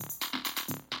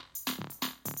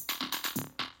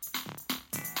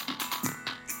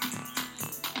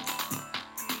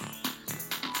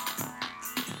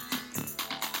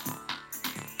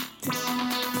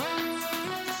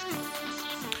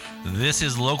This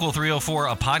is Local 304,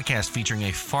 a podcast featuring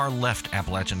a far-left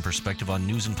Appalachian perspective on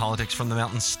news and politics from the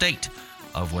mountain state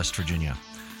of West Virginia.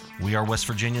 We are West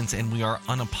Virginians, and we are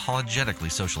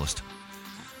unapologetically socialist.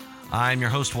 I'm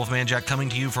your host, Wolfman Jack, coming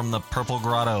to you from the Purple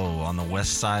Grotto on the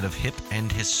west side of hip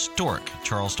and historic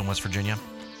Charleston, West Virginia.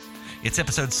 It's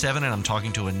episode 7, and I'm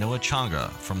talking to Anoa Changa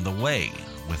from The Way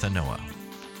with Anoa.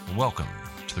 Welcome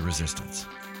to the Resistance.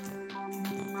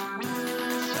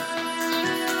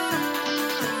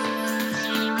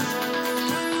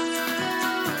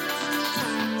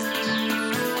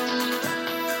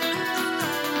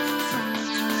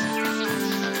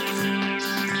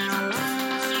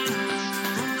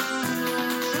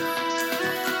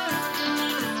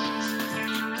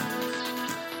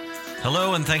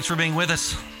 Hello, and thanks for being with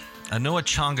us. Anoa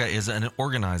Changa is an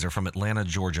organizer from Atlanta,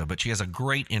 Georgia, but she has a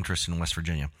great interest in West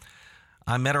Virginia.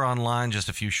 I met her online just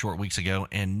a few short weeks ago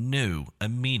and knew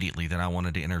immediately that I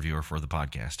wanted to interview her for the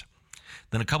podcast.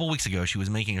 Then a couple weeks ago, she was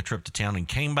making a trip to town and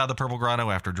came by the Purple Grotto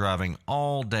after driving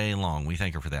all day long. We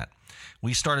thank her for that.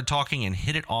 We started talking and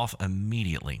hit it off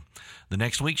immediately. The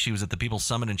next week, she was at the People's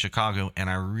Summit in Chicago, and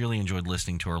I really enjoyed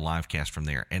listening to her live cast from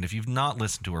there. And if you've not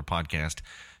listened to her podcast,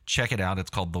 check it out. It's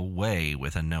called The Way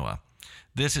with Anoa.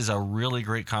 This is a really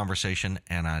great conversation,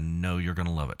 and I know you're going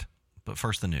to love it. But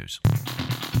first, the news.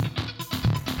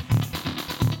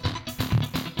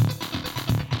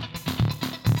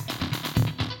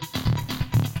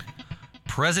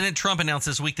 President Trump announced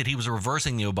this week that he was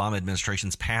reversing the Obama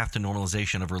administration's path to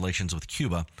normalization of relations with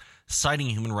Cuba, citing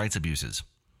human rights abuses.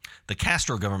 The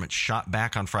Castro government shot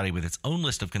back on Friday with its own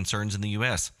list of concerns in the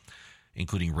U.S.,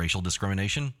 including racial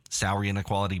discrimination, salary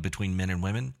inequality between men and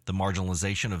women, the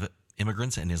marginalization of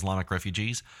immigrants and Islamic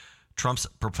refugees, Trump's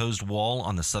proposed wall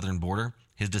on the southern border,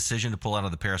 his decision to pull out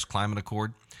of the Paris Climate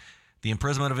Accord, the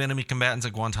imprisonment of enemy combatants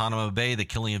at Guantanamo Bay, the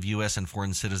killing of U.S. and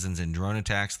foreign citizens in drone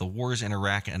attacks, the wars in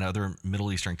Iraq and other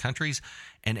Middle Eastern countries,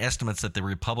 and estimates that the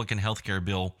Republican health care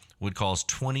bill would cause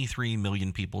 23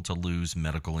 million people to lose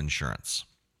medical insurance.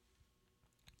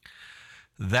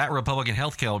 That Republican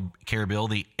health care bill,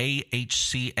 the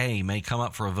AHCA, may come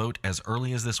up for a vote as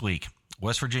early as this week.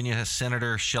 West Virginia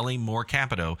Senator Shelley Moore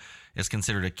Capito is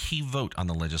considered a key vote on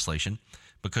the legislation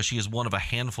because she is one of a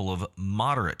handful of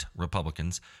moderate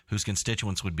Republicans whose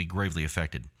constituents would be gravely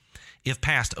affected. If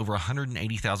passed, over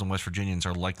 180,000 West Virginians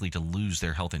are likely to lose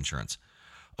their health insurance.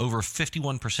 Over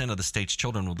 51% of the state's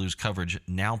children would lose coverage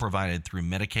now provided through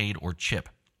Medicaid or CHIP.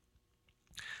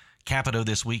 Capito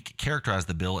this week characterized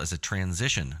the bill as a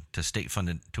transition to a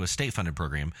state-funded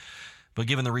program, but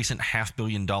given the recent $500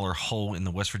 million hole in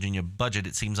the West Virginia budget,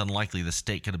 it seems unlikely the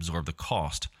state could absorb the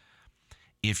cost.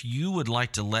 If you would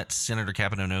like to let Senator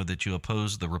Capito know that you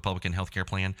oppose the Republican health care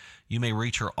plan, you may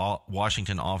reach her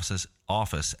Washington office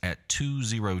at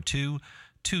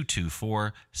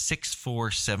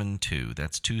 202-224-6472.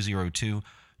 That's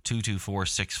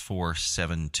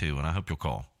 202-224-6472, and I hope you'll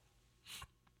call.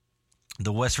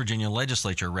 The West Virginia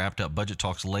legislature wrapped up budget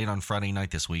talks late on Friday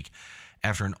night this week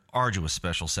after an arduous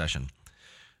special session.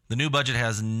 The new budget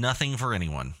has nothing for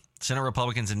anyone. Senate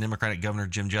Republicans and Democratic Governor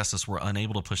Jim Justice were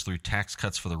unable to push through tax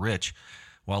cuts for the rich,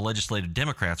 while legislative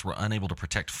Democrats were unable to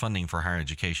protect funding for higher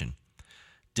education.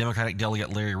 Democratic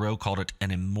Delegate Larry Rowe called it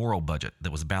an immoral budget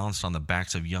that was balanced on the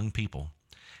backs of young people.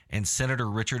 And Senator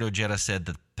Richard Ojeda said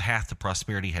the path to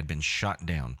prosperity had been shot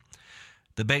down.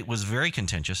 The debate was very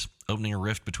contentious, opening a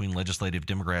rift between legislative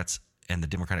Democrats and the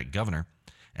Democratic governor,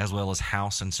 as well as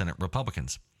House and Senate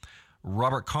Republicans.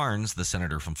 Robert Karnes, the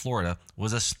senator from Florida,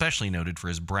 was especially noted for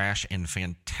his brash and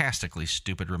fantastically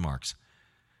stupid remarks.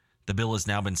 The bill has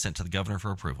now been sent to the governor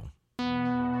for approval.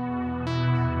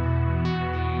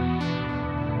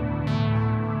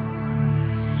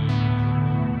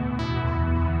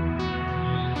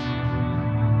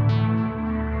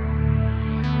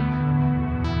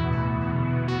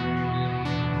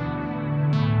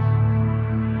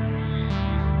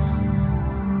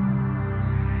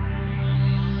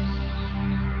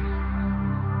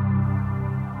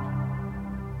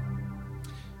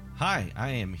 Hi, I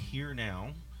am here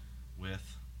now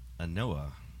with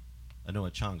Anoa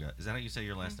Changa. Is that how you say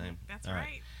your last name? That's all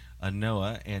right.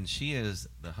 Anoa, and she is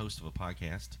the host of a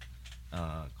podcast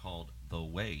called The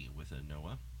Way with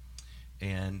Anoa.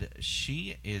 And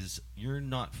you're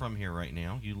not from here right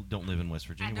now. You don't live in West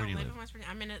Virginia. Where do you live? I don't live in West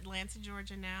Virginia. I'm in Atlanta,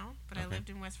 Georgia now, but okay. I lived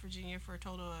in West Virginia for a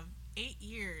total of 8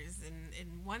 years.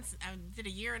 And once I did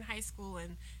a year in high school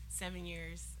and 7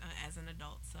 years as an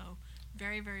adult. So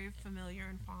very, very familiar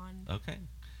and fond. Okay.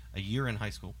 A year in high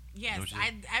school? Yes.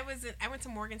 I went to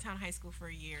Morgantown High School for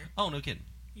a year. Oh, no kidding.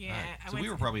 Yeah. Right. So we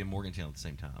were probably in Morgantown at the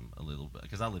same time a little bit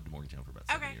because I lived in Morgantown for about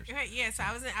 7 years. Okay. Yeah. So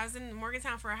I was in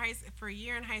Morgantown for a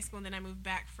year in high school, and then I moved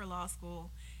back for law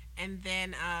school, and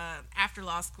then after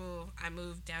law school I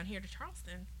moved down here to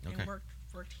Charleston and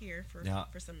worked here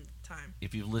for some time.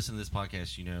 If you've listened to this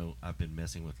podcast, you know I've been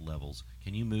messing with levels.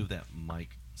 Can you move that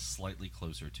mic slightly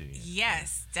closer to you?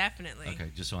 Yes, definitely.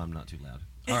 Okay, just so I'm not too loud.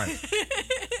 All right.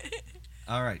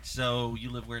 All right. So you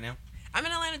live where now? I'm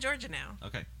in Atlanta, Georgia now.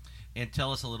 Okay. And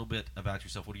tell us a little bit about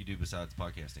yourself. What do you do besides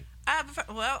podcasting?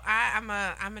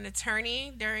 I'm an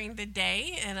attorney during the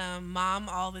day and a mom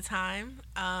all the time.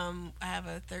 I have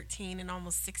a 13 and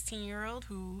almost 16-year-old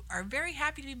who are very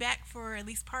happy to be back for at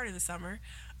least part of the summer.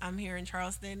 I'm here in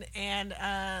Charleston, and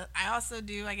I also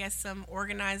do, I guess, some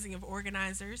organizing of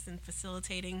organizers and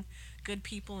facilitating good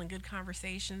people and good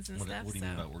conversations and stuff. What do you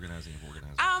mean by organizing of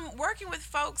organizers? Working with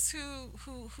folks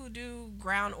who do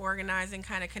ground organizing,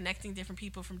 kind of connecting different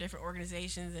people from different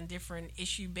organizations and different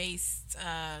issue-based,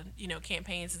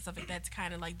 campaigns and stuff like that to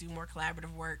kind of like do more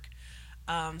collaborative work.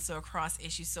 So across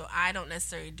issues. So I don't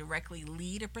necessarily directly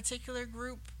lead a particular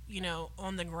group,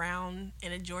 on the ground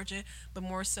in Georgia, but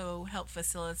more so help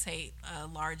facilitate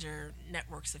larger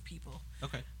networks of people.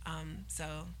 Okay.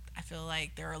 So I feel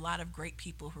like there are a lot of great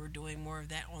people who are doing more of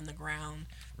that on the ground,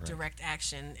 direct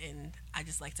action, and I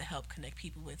just like to help connect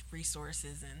people with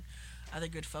resources and other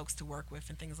good folks to work with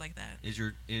and things like that. Is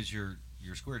your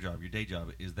square job, your day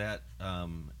job, is that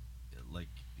like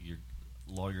your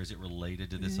lawyer? Is it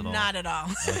related to this at all? Not at all.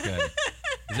 Okay.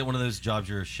 Is it one of those jobs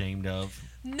you're ashamed of?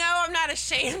 No, I'm not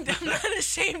ashamed. I'm not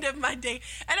ashamed of my day.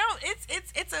 I don't.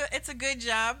 It's a good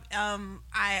job.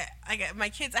 I got my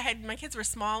kids. My kids were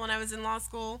small when I was in law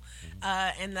school,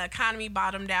 and the economy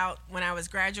bottomed out when I was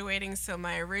graduating. So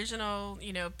my original,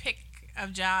 pick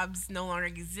of jobs no longer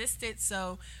existed.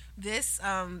 So this,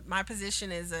 my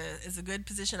position is a good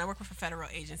position. I work with a federal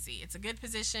agency. It's a good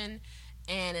position.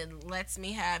 And it lets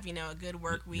me have, a good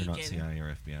work week. You're not CIA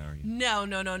or FBI, are you? No,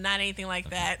 not anything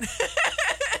like that. Right.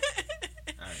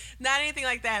 Not anything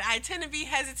like that. I tend to be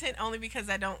hesitant only because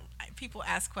people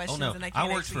ask questions and I can't.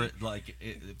 I worked for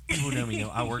people who know me know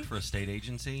I worked for a state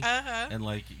agency,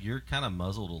 and you're kind of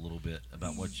muzzled a little bit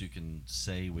about what you can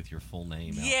say with your full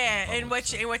name. And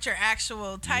what your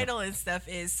actual title and stuff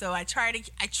is. So I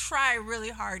try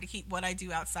really hard to keep what I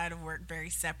do outside of work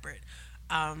very separate.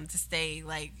 To stay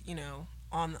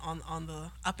on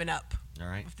the up and up. All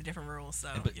right. With the different rules. So,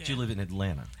 but you live in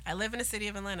Atlanta. I live in the city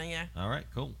of Atlanta. Yeah. All right.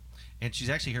 Cool. And she's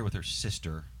actually here with her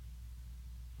sister.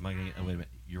 Wait a minute.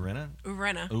 Urena.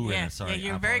 Yeah. Sorry. Yeah,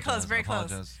 you're very close. Very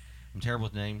close. I'm terrible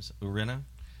with names. Urena.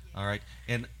 All right.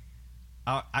 And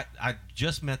I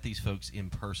just met these folks in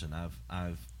person.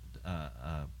 I've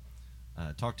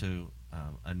talked to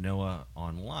Anoa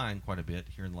online quite a bit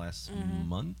here in the last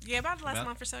month. Yeah, about the last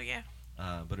month or so. Yeah.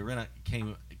 But Urena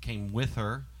came with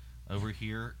her over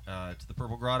here to the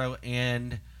Purple Grotto,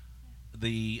 and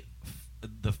the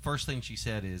first thing she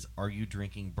said is, "Are you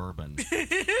drinking bourbon?"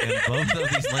 And both of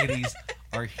these ladies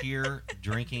are here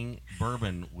drinking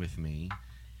bourbon with me,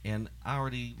 and I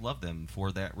already love them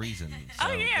for that reason. So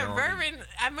bourbon.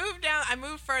 I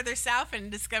moved further south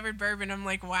and discovered bourbon. I'm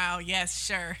like, wow, yes,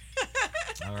 sure.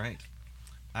 All right.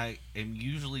 I am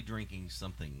usually drinking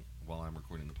something while I'm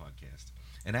recording the podcast.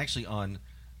 And actually on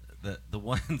the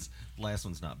ones, the last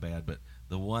one's not bad, but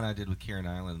the one I did with Karen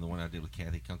Island and the one I did with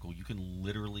Kathy Kunkel, you can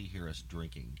literally hear us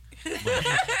drinking. You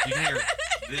can hear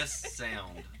this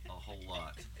sound a whole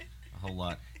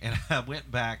lot. And I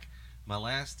went back, my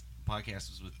last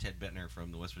podcast was with Ted Bettner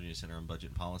from the West Virginia Center on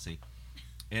Budget and Policy,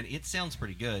 and it sounds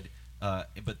pretty good.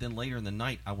 But then later in the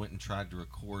night, I went and tried to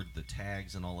record the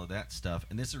tags and all of that stuff.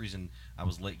 And this is the reason I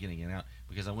was late getting it out,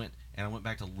 because I went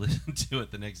back to listen to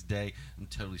it the next day. I'm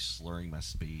totally slurring my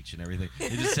speech and everything.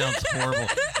 It just sounds horrible.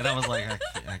 And I was like,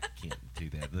 I can't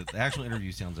do that. The actual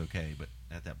interview sounds okay, but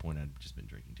at that point, I'd just been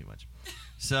drinking too much.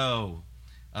 So,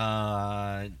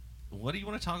 what do you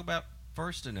want to talk about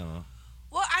first, Anoa?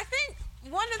 Well, I think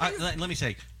one of the things... Let me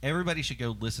say, everybody should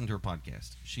go listen to her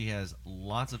podcast. She has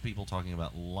lots of people talking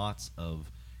about lots of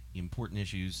important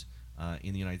issues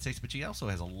in the United States, but she also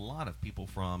has a lot of people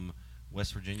from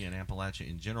West Virginia and Appalachia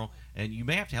in general. And you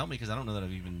may have to help me because I don't know that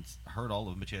I've even heard all of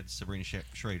them, but you had Sabrina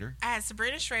Schrader. I had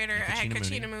Sabrina Schrader. I had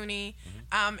Kachina Mooney.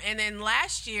 And then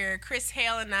last year, Chris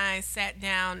Hale and I sat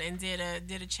down and did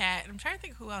a chat. I'm trying to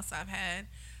think who else I've had.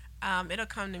 It'll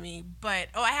come to me. But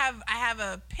I have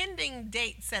a pending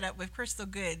date set up with Crystal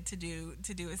Good to do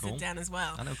a sit down as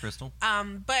well. I know Crystal.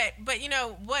 But you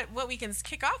know what we can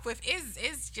kick off with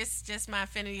is just my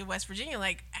affinity of West Virginia.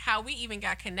 Like how we even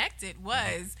got connected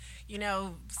was, you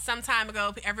know, some time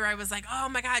ago, everybody was like, "Oh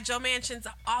my God, Joe Manchin's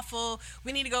awful.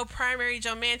 We need to go primary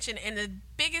Joe Manchin." And the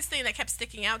biggest thing that kept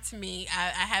sticking out to me,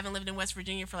 I haven't lived in West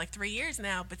Virginia for like 3 years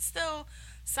now, but still,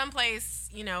 someplace,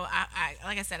 you know, I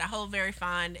like I said, I hold very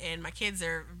fond, and my kids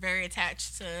are very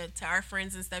attached to our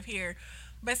friends and stuff here.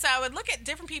 But so I would look at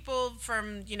different people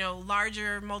from, you know,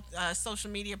 larger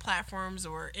social media platforms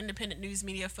or independent news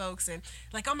media folks, and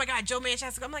like, oh my God, Joe Manchin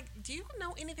has to go. I'm like, do you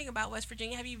know anything about West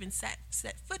Virginia? Have you even set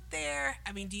foot there?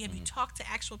 I mean, have you talked to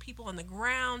actual people on the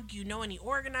ground? Do you know any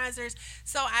organizers?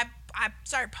 So I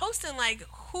started posting like,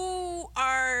 who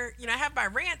are, you know, I have my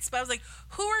rants, but I was like,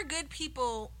 who are good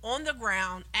people on the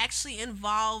ground actually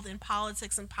involved in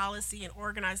politics and policy and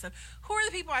organized stuff? Who are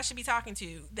the people I should be talking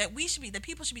to, that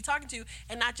people should be talking to,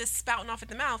 and not just spouting off at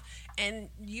the mouth? And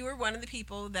you were one of the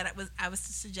people that I was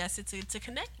suggested to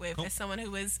connect with, as someone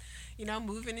who was, you know,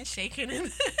 moving and shaking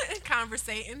and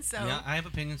conversating. So yeah, I have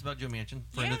opinions about Joe Manchin,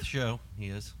 friend of the show. He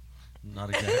is not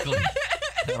exactly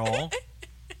at all,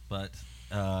 but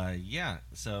yeah.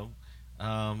 So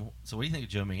what do you think of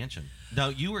Joe Manchin? No,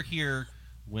 you were here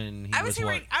when he was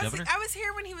governor? I was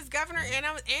here when he was governor,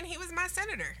 and he was my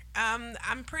senator.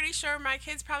 I'm pretty sure my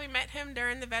kids probably met him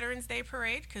during the Veterans Day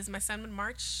parade because my son would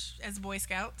march as a Boy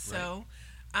Scout. So,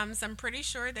 so I'm pretty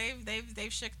sure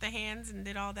they've shook the hands and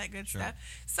did all that good stuff.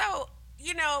 So,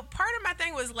 you know, part of my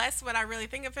thing was less what I really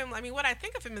think of him. I mean, what I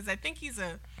think of him is I think he's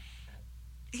an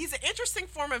interesting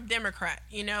form of Democrat.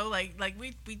 You know, like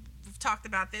we've talked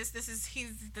about this.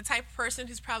 He's the type of person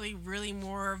who's probably really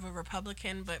more of a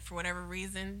Republican, but for whatever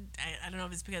reason, I don't know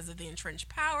if it's because of the entrenched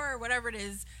power or whatever it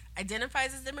is,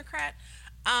 identifies as Democrat.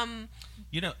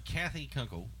 You know, Kathy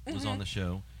Kunkel was on the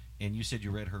show, and you said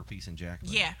you read her piece in Jacobin.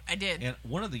 Yeah, I did. And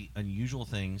one of the unusual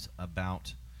things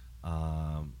about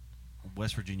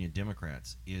West Virginia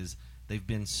Democrats is they've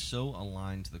been so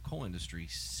aligned to the coal industry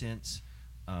since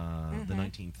the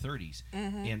 1930s,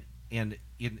 and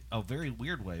in a very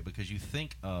weird way, because you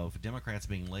think of Democrats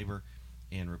being labor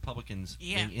and Republicans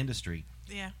being industry,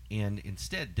 and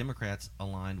instead Democrats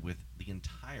aligned with the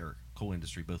entire coal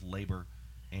industry, both labor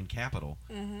and capital,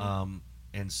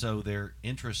 and so their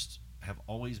interests have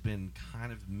always been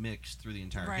kind of mixed through the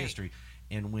entire history.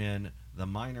 And when the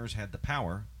miners had the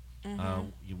power,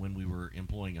 when we were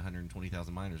employing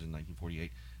 120,000 miners in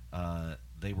 1948,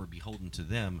 they were beholden to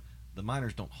them. The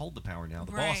miners don't hold the power now.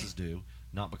 The bosses do,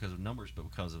 not because of numbers, but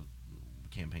because of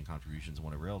campaign contributions and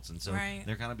whatever else. And so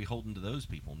they're kind of beholden to those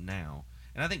people now.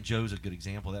 And I think Joe's a good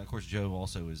example of that. Of course, Joe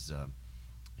also is,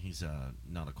 he's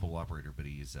not a coal operator, but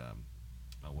he's,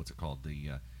 what's it called?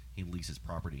 He leases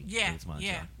property. There's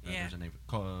a name,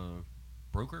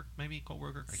 broker, maybe? Coal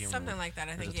broker? I can't remember. Something like that,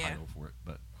 I think, There's a title for it.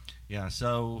 But, yeah,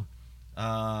 so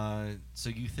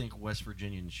you think West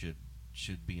Virginians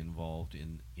should be involved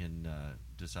in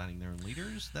deciding their own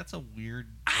leaders? That's a weird.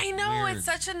 I know, it's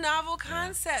such a novel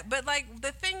concept, but like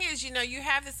the thing is, you know, you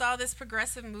have all this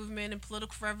progressive movement and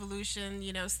political revolution,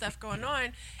 you know, stuff going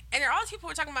on, and there are all these people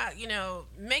who are talking about, you know,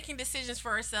 making decisions for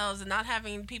ourselves and not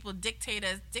having people dictate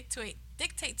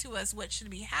to us what should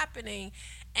be happening.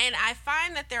 And I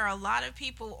find that there are a lot of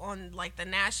people on like the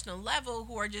national level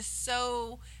who are just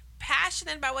so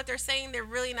passionate about what they're saying. They're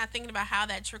really not thinking about how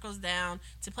that trickles down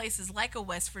to places like a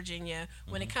West Virginia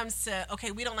when it comes to, okay,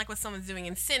 we don't like what someone's doing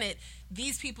in Senate,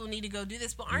 these people need to go do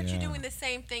this, but aren't you doing the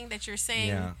same thing that you're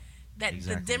saying that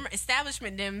the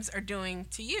establishment Dems are doing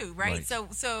to you, right?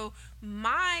 So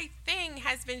my thing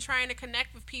has been trying to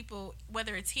connect with people,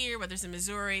 whether it's here, whether it's in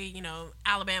Missouri, you know,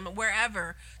 Alabama,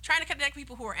 wherever, trying to connect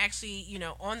people who are actually, you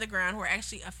know, on the ground, who are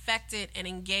actually affected and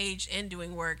engaged in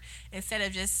doing work, instead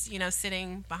of just, you know,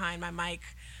 sitting behind my mic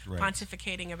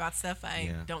pontificating about stuff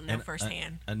I don't know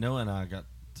firsthand. Noah and I got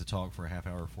to talk for a half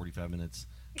hour, 45 minutes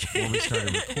before we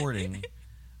started recording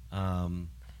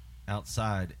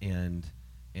outside, and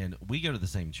we go to the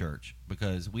same church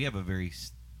because we have a very,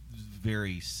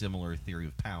 very similar theory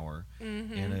of power,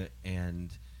 and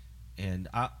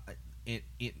I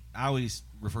always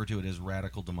refer to it as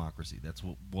radical democracy. That's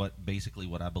what basically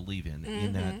what I believe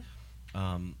in that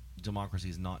democracy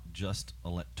is not just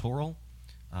electoral,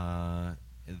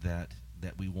 that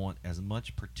we want as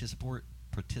much participatory.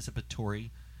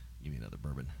 Give me another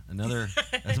bourbon.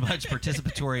 As much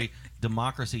participatory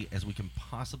democracy as we can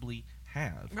possibly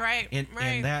have.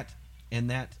 And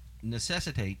that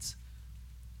necessitates,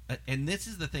 and this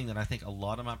is the thing that I think a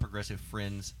lot of my progressive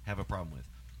friends have a problem with,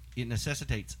 it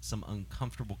necessitates some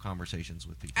uncomfortable conversations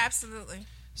with people. Absolutely.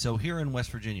 So here in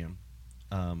West Virginia,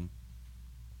 and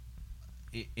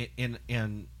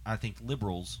I think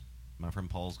liberals, my friend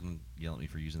Paul's going to yell at me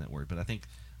for using that word, but I think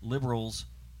liberals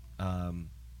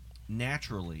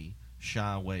naturally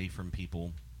shy away from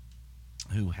people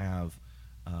who have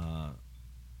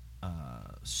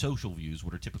social views,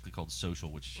 what are typically called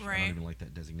social, which I don't even like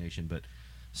that designation, but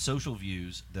social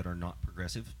views that are not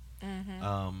progressive.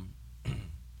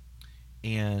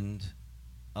 And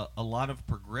a lot of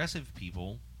progressive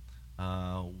people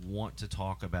want to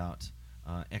talk about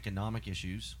economic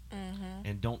issues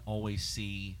and don't always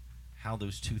see how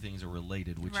those two things are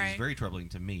related, which is very troubling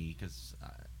to me because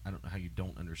I don't know how you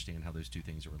don't understand how those two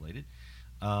things are related.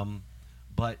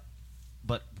 But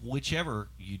whichever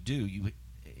you do, you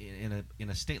in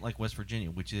a state like West Virginia,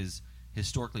 which is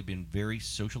historically been very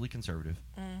socially conservative,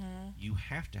 you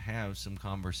have to have some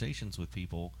conversations with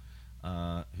people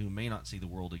who may not see the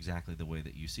world exactly the way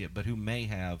that you see it, but who may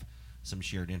have some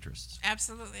shared interests.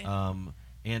 Absolutely.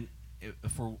 And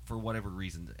for whatever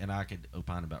reason, and I could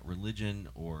opine about religion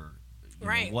or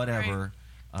Right, whatever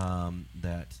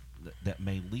that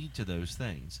may lead to those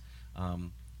things.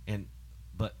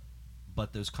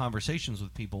 But those conversations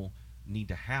with people need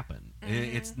to happen.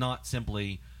 It's not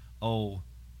simply, I'm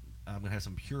going to have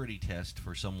some purity test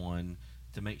for someone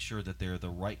to make sure that they're the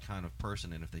right kind of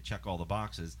person, and if they check all the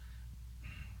boxes,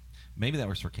 maybe that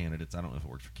works for candidates. I don't know if it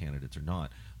works for candidates or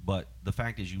not. But the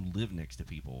fact is, you live next to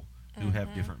people who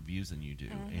have different views than you do,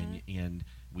 and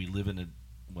we live in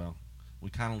we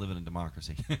kind of live in a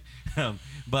democracy,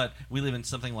 but we live in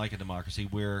something like a democracy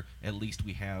where at least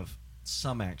we have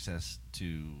some access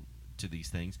to these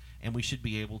things, and we should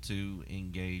be able to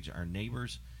engage our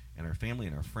neighbors and our family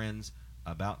and our friends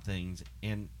about things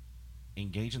and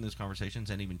engage in those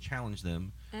conversations and even challenge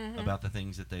them about the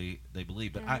things that they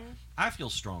believe. But I feel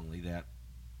strongly that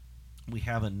we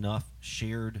have enough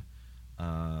shared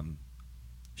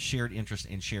interest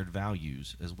and shared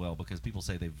values as well, because people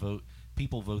say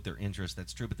people vote their interest.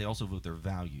 That's true, but they also vote their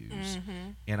values.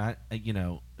 And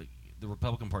the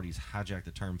Republican Party has hijacked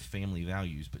the term family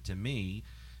values, but to me,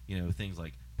 things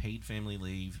like paid family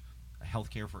leave, health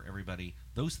care for everybody,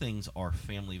 those things are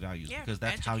family values, because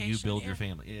that's how you build your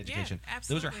family. Education.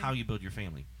 Those are how you build your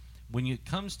family. When it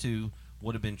comes to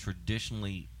what have been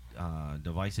traditionally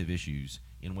divisive issues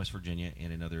in West Virginia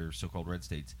and in other so-called red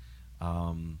states,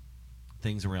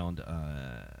 things around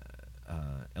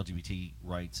LGBT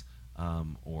rights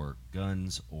or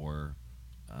guns or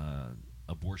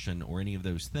abortion or any of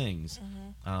those things,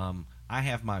 I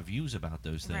have my views about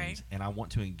those things, and I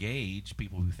want to engage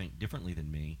people who think differently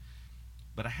than me.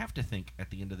 But I have to think at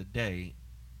the end of the day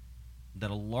that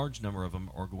a large number of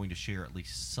them are going to share at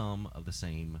least some of the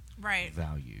same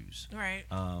values.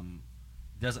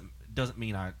 Doesn't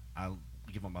mean I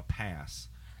give them a pass.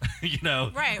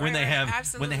 When they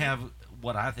have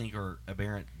what I think are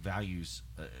aberrant values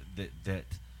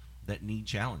that need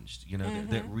challenged.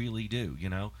 That really do.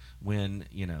 When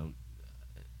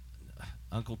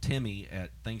Uncle Timmy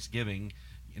at Thanksgiving,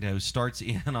 starts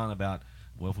in on about,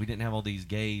 well, if we didn't have all these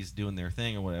gays doing their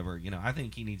thing or whatever, I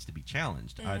think he needs to be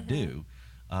challenged. I do.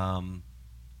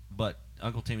 But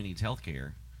Uncle Timmy needs health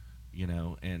care,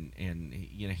 and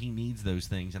he needs those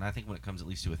things. And I think when it comes at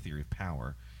least to a theory of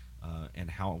power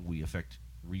and how we affect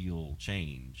real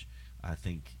change, I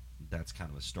think that's kind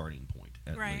of a starting point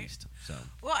at least. So,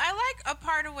 well, I like a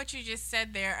part of what you just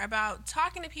said there about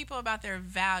talking to people about their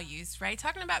values, right?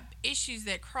 Talking about issues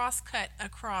that cross-cut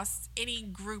across any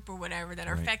group or whatever that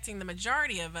are affecting the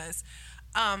majority of us.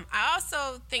 I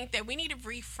also think that we need to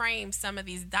reframe some of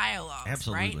these dialogues,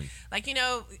 Absolutely. right? Like,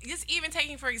 just even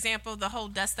taking, for example, the whole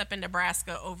dust up in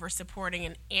Nebraska over supporting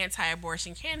an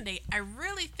anti-abortion candidate. I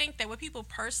really think that what people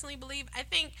personally believe,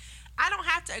 I don't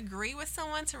have to agree with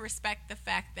someone to respect the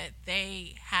fact that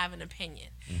they have an opinion.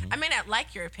 I may not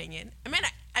like your opinion.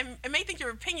 I may think your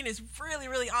opinion is really,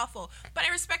 really awful, but I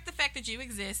respect the fact that you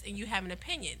exist and you have an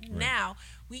opinion. Now,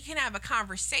 we can have a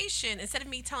conversation instead of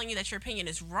me telling you that your opinion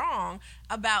is wrong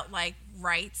about like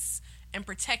rights and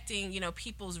protecting,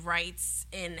 people's rights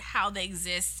and how they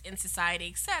exist in society,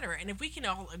 etc. And if we can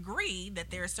all agree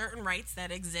that there are certain rights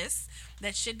that exist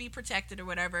that should be protected or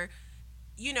whatever,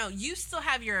 you still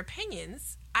have your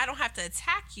opinions. I don't have to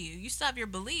attack you. You still have your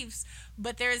beliefs,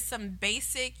 but there's some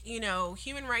basic,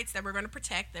 human rights that we're going to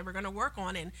protect, that we're going to work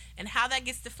on, and how that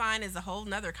gets defined is a whole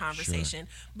nother conversation.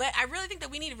 Sure. But I really think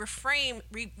that we need to reframe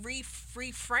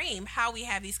how we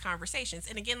have these conversations.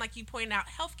 And again, like you pointed out,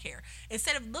 healthcare.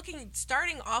 Instead of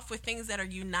starting off with things that are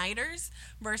uniters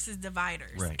versus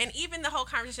dividers. Right. And even the whole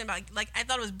conversation about, like, I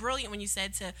thought it was brilliant when you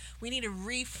said we need to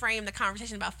reframe the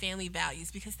conversation about family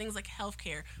values, because things like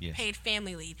healthcare, yes. paid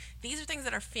family leave, these are things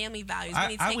that are family values. We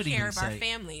need to take care of our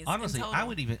families. Honestly,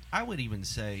 I would even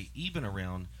say, even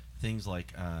around things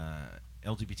like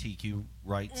LGBTQ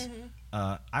rights,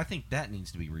 I think that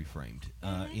needs to be reframed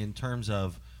in terms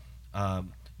of,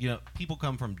 people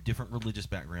come from different religious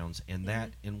backgrounds, and that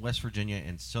in West Virginia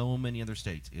and so many other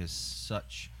states is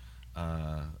such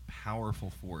a powerful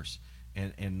force.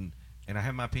 And I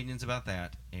have my opinions about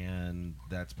that, and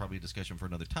that's probably a discussion for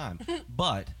another time.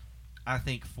 But I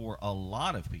think for a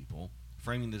lot of people,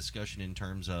 framing the discussion in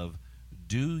terms of,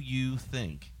 do you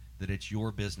think that it's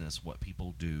your business what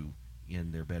people do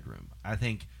in their bedroom? I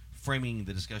think framing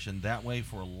the discussion that way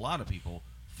for a lot of people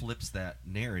flips that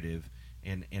narrative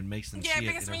and makes them see it in a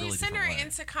really different way. Yeah, because when you center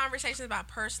into conversations about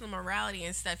personal morality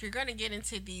and stuff, you're going to get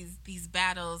into these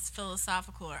battles,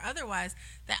 philosophical or otherwise,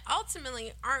 that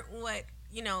ultimately aren't what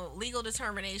legal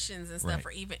determinations and stuff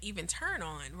are even turn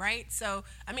on, right? So,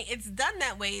 I mean, it's done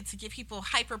that way to get people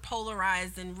hyper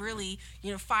polarized and really,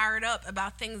 fired up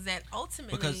about things that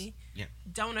ultimately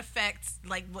don't affect,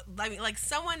 like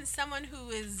someone who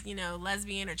is,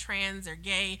 lesbian or trans or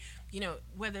gay,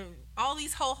 whether all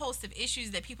these whole host of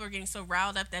issues that people are getting so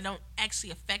riled up that don't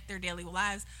actually affect their daily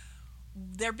lives,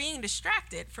 they're being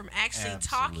distracted from actually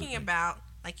talking about,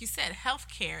 like you said,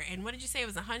 healthcare. And what did you say? It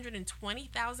was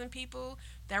 120,000 people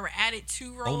that were added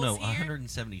to rolls here?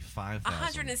 175,000.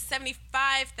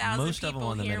 175,000 Most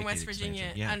people of them here in West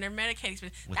Virginia under Medicaid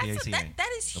expansion. With the ACA. That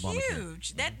is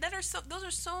huge. Those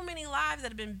are so many lives that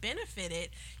have been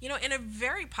benefited, in a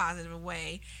very positive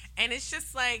way. And it's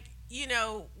just like,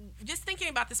 just thinking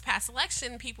about this past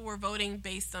election, people were voting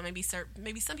based on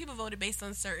maybe some people voted based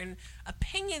on certain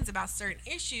opinions about certain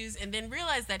issues, and then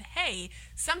realized that, hey,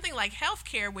 something like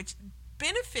healthcare, which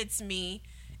benefits me,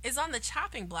 is on the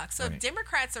chopping block. So if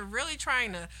Democrats are really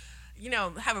trying to,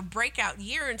 have a breakout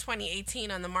year in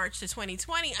 2018 on the march to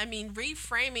 2020, I mean,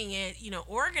 reframing it,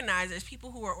 organizers,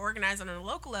 people who are organized on a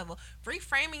local level,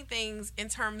 reframing things in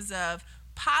terms of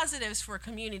positives for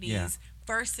communities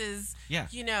versus,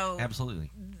 absolutely.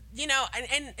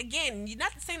 And again, you're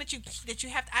not saying that you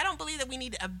have to, I don't believe that we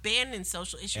need to abandon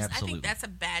social issues. Absolutely. I think that's a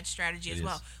bad strategy as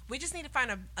well. We just need to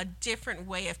find a different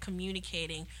way of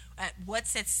communicating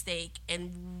what's at stake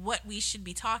and what we should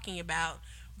be talking about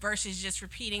versus just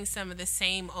repeating some of the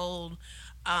same old,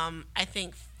 I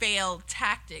think, failed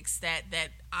tactics that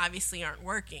obviously aren't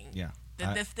working. Yeah.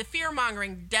 The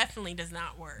fear-mongering definitely does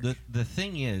not work. The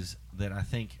thing is that I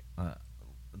think,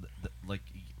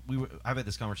 I've had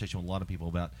this conversation with a lot of people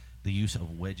about the use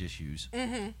of wedge issues.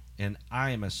 And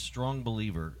I am a strong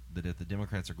believer that if the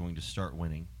Democrats are going to start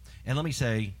winning, and let me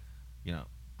say,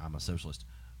 I'm a socialist.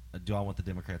 Do I want the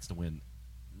Democrats to win?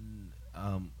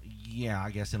 Yeah,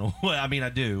 I guess in a way. I mean, I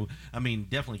do. I mean,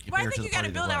 definitely compared I think to the you got party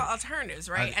to build out alternatives,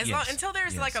 right? Until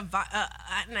there's like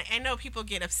I know people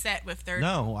get upset with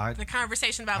the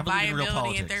conversation about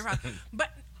viability and third party, but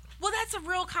that's a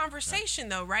real conversation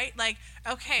though, right? Like,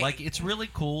 okay, like it's really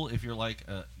cool if you're like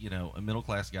a middle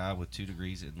class guy with 2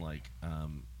 degrees in like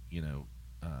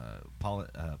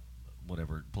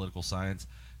political science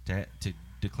to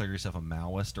declare yourself a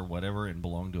Maoist or whatever and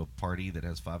belong to a party that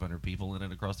has 500 people in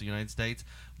it across the United States.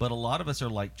 But a lot of us are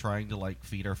like trying to like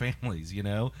feed our families,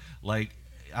 like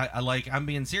I'm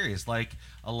being serious. Like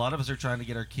a lot of us are trying to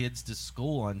get our kids to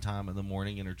school on time in the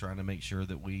morning and are trying to make sure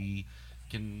that we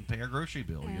can pay our grocery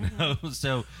bill,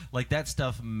 so like that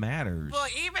stuff matters. Well,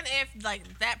 even if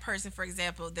like that person, for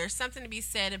example, there's something to be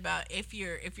said about if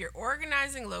you're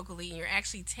organizing locally and you're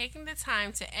actually taking the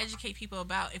time to educate people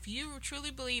about, if you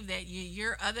truly believe that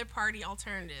your other party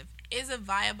alternative is a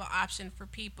viable option for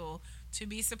people to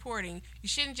be supporting, you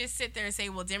shouldn't just sit there and say,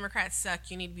 well, Democrats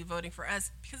suck, you need to be voting for us,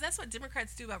 because that's what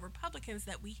Democrats do about Republicans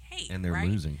that we hate. And they're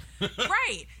losing.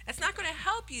 Right. That's not going to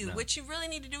help you. No. What you really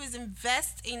need to do is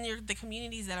invest in the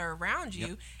communities that are around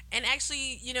you and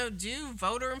actually, do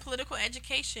voter and political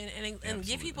education and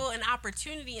give people an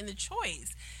opportunity and the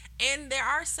choice. And there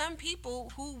are some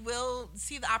people who will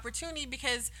see the opportunity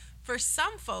because for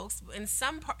some folks in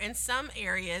some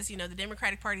areas, the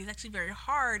Democratic Party is actually very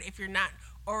hard if you're not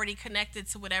already connected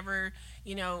to whatever,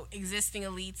 existing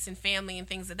elites and family and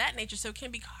things of that nature. So it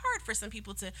can be hard for some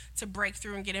people to break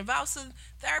through and get involved. So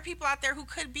there are people out there who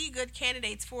could be good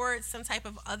candidates for some type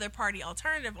of other party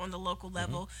alternative on the local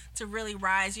level to really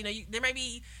rise. There may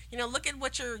be, look at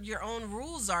what your own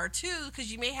rules are too,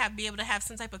 because you may be able to have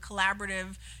some type of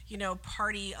collaborative,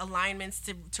 party alignments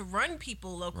to run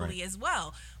people locally as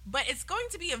well. But it's going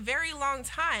to be a very long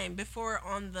time before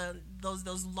on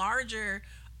those larger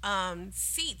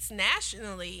seats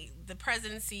nationally, the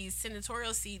presidencies,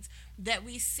 senatorial seats, that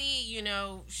we see,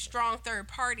 strong third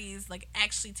parties like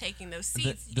actually taking those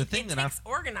seats. The thing that takes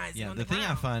organizing. Yeah, the thing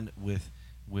I find with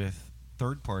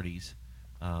third parties,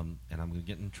 and I'm going to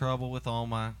get in trouble with all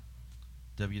my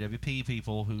WWP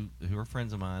people who are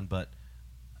friends of mine, but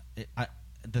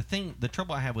the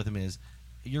trouble I have with them is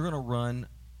you're going to run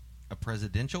a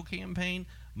presidential campaign.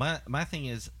 My thing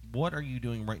is, what are you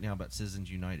doing right now about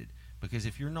Citizens United? Because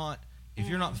if you're not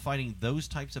fighting those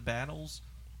types of battles,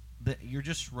 that you're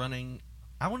just running.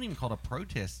 I wouldn't even call it a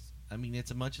protest. I mean,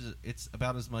 it's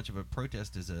about as much of a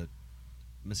protest as a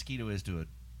mosquito is to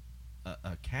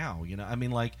a cow. I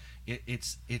mean, like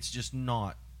it's just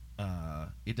not.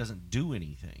 It doesn't do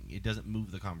anything. It doesn't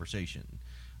move the conversation.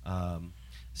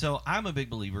 So I'm a big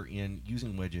believer in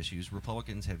using wedge issues.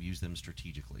 Republicans have used them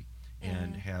strategically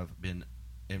and have been,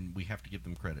 and we have to give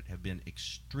them credit, have been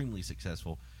extremely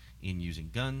successful in using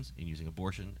guns, in using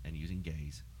abortion, and using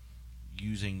gays,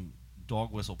 using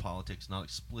dog whistle politics, not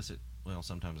explicit, well,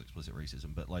 sometimes explicit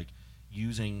racism, but like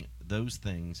using those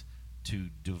things to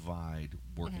divide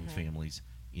working families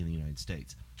in the United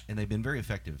States. And they've been very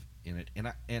effective in it.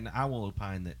 And I will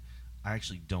opine that I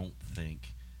actually don't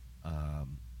think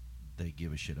they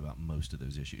give a shit about most of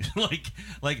those issues.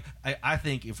 I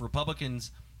think if Republicans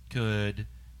could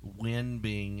win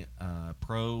being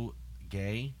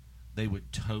pro-gay, they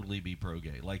would totally be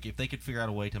pro-gay. Like, if they could figure out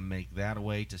a way to make that a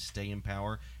way to stay in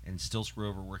power and still screw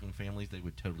over working families, they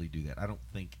would totally do that. I don't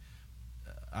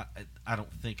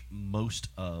think most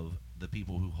of the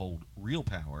people who hold real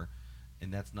power,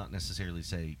 and that's not necessarily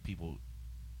say people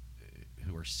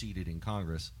who are seated in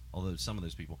Congress, although some of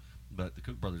those people, but the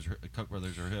Koch brothers or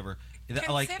whoever,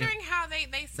 considering how they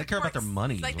support, they care about their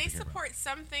money. Like, they support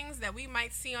some things that we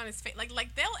might see on his face. Like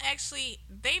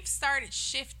they've started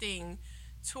shifting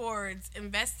towards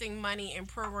investing money in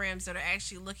programs that are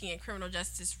actually looking at criminal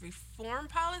justice reform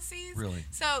policies. Really?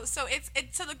 So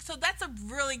that's a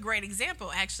really great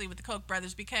example actually with the Koch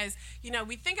brothers, because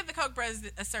we think of the Koch brothers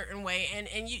a certain way, and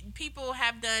people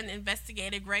have done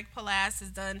investigative. Greg Palast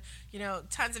has done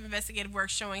tons of investigative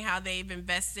work showing how they've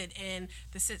invested in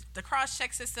the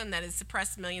cross-check system that has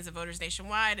suppressed millions of voters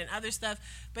nationwide and other stuff.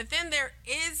 But then there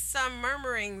is some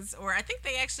murmurings, or I don't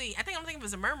think it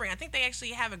was a murmuring. I think they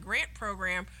actually have a grant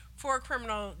program for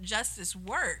criminal justice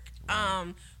work,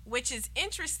 which is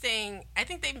interesting. I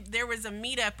think there was a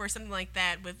meetup or something like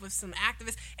that with some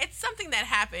activists. It's something that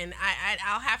happened.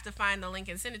 I'll have to find the link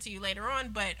and send it to you later on.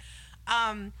 But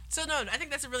I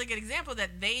think that's a really good example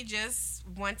that they just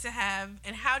want to have.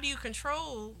 And how do you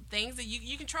control things that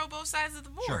you control both sides of the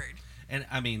board? Sure. And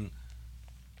I mean,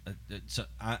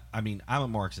 I'm a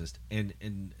Marxist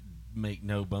and make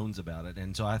no bones about it.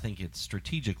 And so I think it's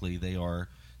strategically they are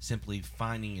simply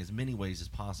finding as many ways as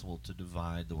possible to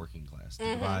divide the working class, to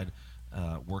divide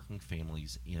working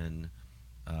families in,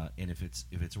 and if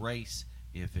it's race,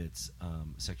 if it's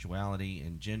sexuality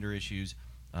and gender issues,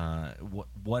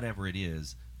 whatever it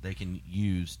is, they can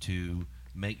use to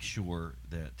make sure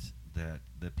that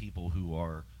the people who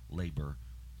are labor,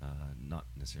 not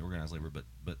necessarily organized labor,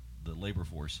 but the labor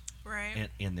force, right,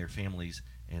 and their families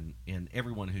and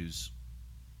everyone who's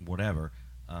whatever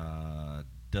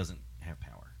doesn't have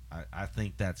power. I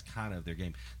think that's kind of their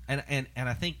game, and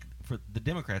I think for the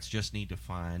Democrats just need to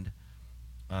find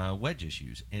wedge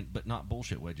issues, but not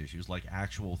bullshit wedge issues, like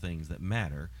actual things that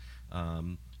matter.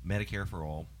 Medicare for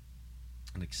all,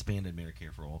 an expanded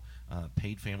Medicare for all,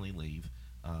 paid family leave,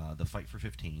 the fight for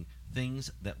 15,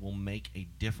 things that will make a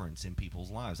difference in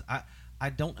people's lives. I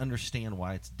don't understand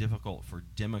why it's difficult for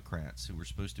Democrats, who are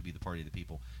supposed to be the party of the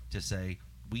people, to say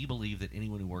we believe that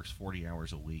anyone who works 40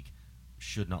 hours a week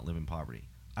should not live in poverty.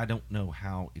 I don't know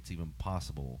how it's even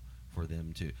possible for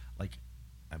them to,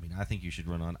 I think you should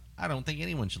run on, I don't think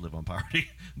anyone should live on poverty,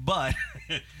 but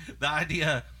the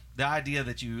idea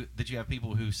that you have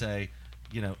people who say,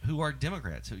 who are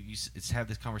Democrats, who you have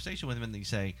this conversation with them and you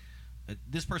say,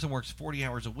 this person works 40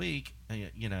 hours a week,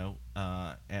 at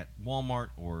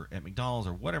Walmart or at McDonald's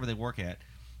or whatever they work at,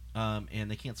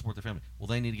 and they can't support their family. Well,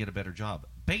 they need to get a better job.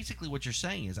 Basically what you're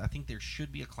saying is I think there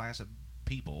should be a class of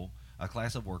people, a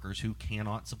class of workers who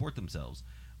cannot support themselves,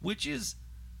 which is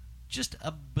just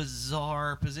a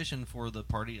bizarre position for the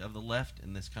party of the left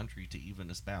in this country to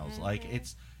even espouse. Like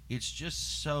it's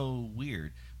just so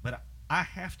weird. But I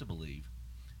have to believe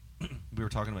we were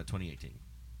talking about 2018.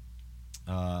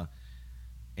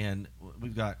 And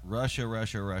we've got Russia.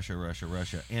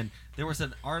 And there was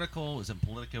an article, it was in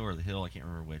Politico or The Hill, I can't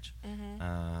remember which,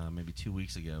 maybe 2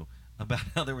 weeks ago, about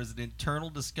how there was an internal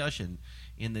discussion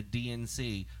in the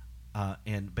DNC,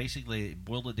 and basically it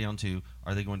boiled it down to,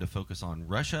 are they going to focus on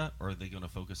Russia or are they going to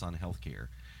focus on healthcare?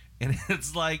 And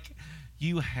it's like,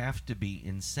 you have to be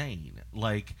insane.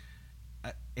 Like,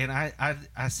 and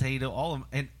I say to all of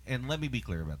them, and let me be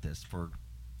clear about this for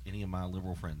any of my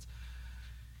liberal friends.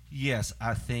 Yes,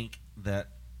 I think that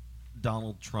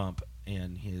Donald Trump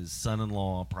and his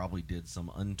son-in-law probably did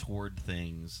some untoward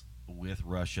things with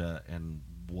Russia and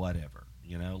whatever.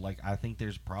 You know, like, I think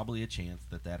there's probably a chance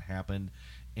that happened,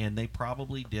 and they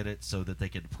probably did it so that they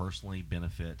could personally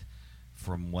benefit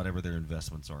from whatever their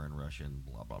investments are in Russia and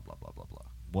blah, blah, blah, blah, blah, blah.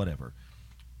 Whatever.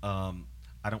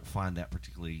 I don't find that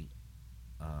particularly...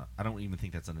 I don't even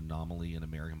think that's an anomaly in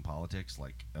American politics,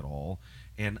 like, at all.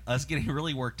 And us getting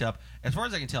really worked up, as far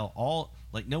as I can tell,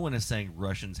 no one is saying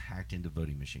Russians hacked into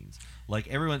voting machines. Like,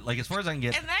 everyone, like, as far as I can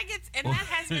get... And that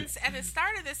has been, at the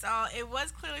start of this all, it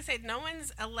was clearly said no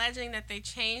one's alleging that they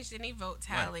changed any vote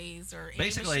tallies or any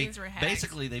machines were hacked.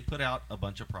 Basically, they put out a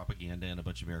bunch of propaganda and a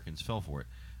bunch of Americans fell for it.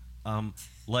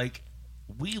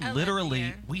 We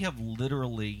have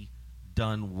literally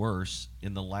done worse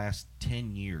in the last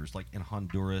 10 years, like in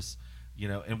Honduras, you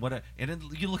know, and then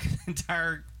you look at the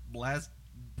entire last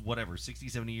 60,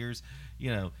 70 years,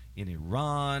 you know, in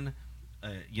Iran,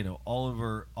 you know, all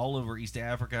over East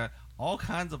Africa, all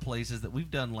kinds of places that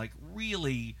we've done, like,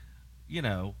 really, you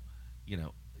know,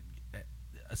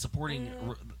 supporting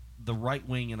the right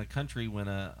wing in a country when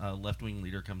a left wing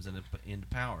leader comes into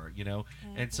power, you know.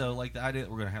 And so, like, the idea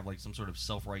that we're going to have, like, some sort of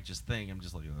self-righteous thing, I'm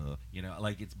just like, you know,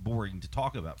 like, it's boring to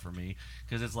talk about for me,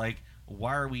 because it's like,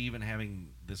 why are we even having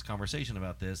this conversation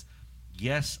about this?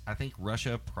 Yes, I think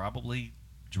Russia probably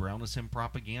drowned us in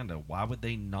propaganda. Why would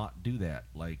they not do that?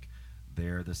 Like,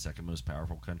 they're the second most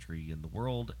powerful country in the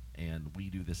world, and we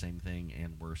do the same thing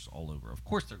and worse all over. Of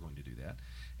course they're going to do that.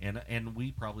 And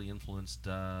we probably influenced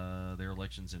their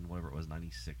elections in whatever it was,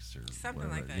 96 or something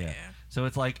whatever. like that, yeah. So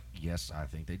it's like, yes, I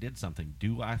think they did something.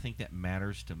 Do I think that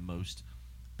matters to most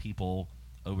people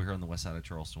over here on the west side of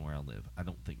Charleston where I live? I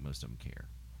don't think most of them care.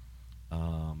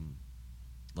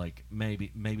 Like,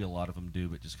 maybe a lot of them do,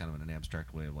 but just kind of in an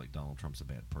abstract way of, like, Donald Trump's a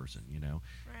bad person, you know?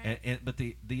 Right. But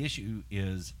the issue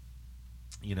is,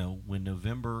 you know, when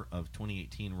November of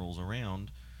 2018 rolls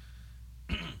around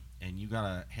and you got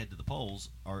to head to the polls,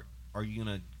 are you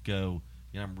going to go,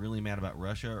 you know, I'm really mad about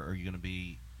Russia, or are you going to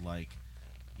be like,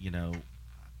 you know,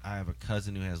 I have a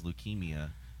cousin who has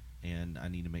leukemia and I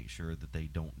need to make sure that they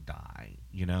don't die,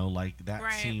 you know? Like, that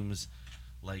seems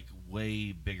like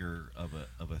way bigger of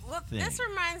a thing. This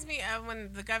reminds me of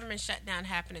when the government shutdown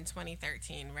happened in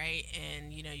 2013, right?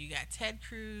 And, you know, you got Ted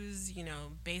Cruz, you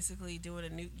know, basically doing a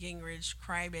Newt Gingrich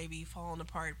crybaby, falling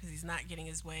apart because he's not getting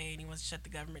his way, and he wants to shut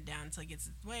the government down until he gets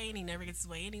his way, and he never gets his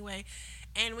way anyway.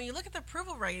 And when you look at the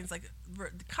approval ratings, like, the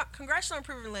congressional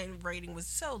approval rating was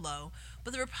so low,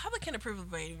 but the Republican approval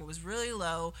rating was really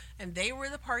low, and they were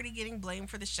the party getting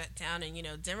blamed for the shutdown. And, you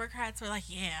know, Democrats were like,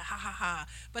 yeah, ha, ha, ha.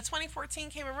 But 2014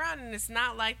 came around, and it's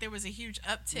not like there was a huge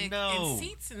uptick in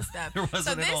seats and stuff. There wasn't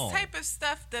so this at all. type of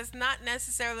stuff does not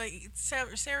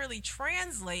necessarily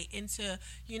translate into,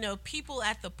 you know, people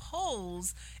at the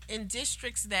polls in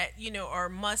districts that, you know, are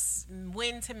must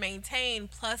win to maintain,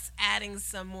 plus adding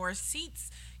some more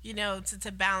seats, you know,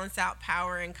 to balance out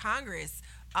power in Congress.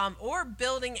 Or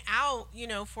building out, you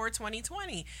know, for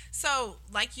 2020. So,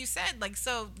 like you said, like,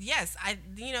 so yes,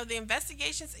 you know, the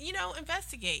investigations, you know,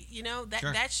 investigate, you know,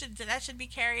 that should be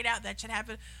carried out, that should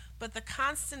happen. But the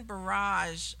constant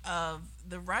barrage of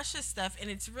the Russia stuff, and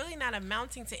it's really not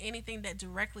amounting to anything that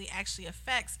directly actually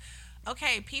affects.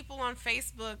 Okay, people on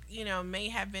Facebook, you know, may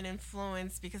have been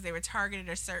influenced because they were targeted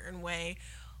a certain way.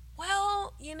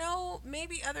 Well, you know,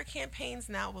 maybe other campaigns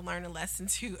now will learn a lesson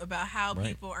too about how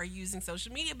people are using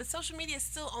social media, but social media is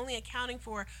still only accounting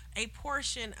for a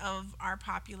portion of our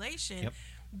population. Yep.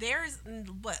 There's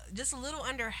just a little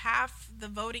under half the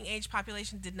voting age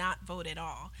population did not vote at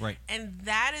all. Right. And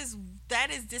that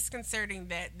is disconcerting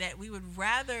that we would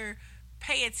rather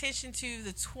pay attention to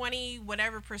the 20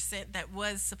 whatever percent that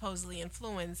was supposedly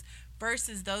influenced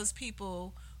versus those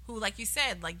people who, like you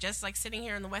said, like just like sitting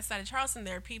here on the west side of Charleston,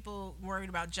 there are people worried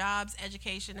about jobs,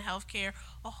 education, healthcare,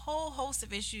 a whole host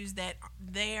of issues that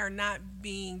they are not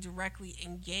being directly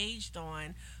engaged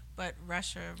on. But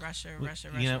Russia.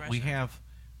 You know, we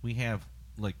have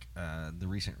the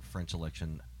recent French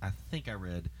election, I think I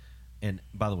read, and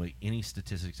by the way, any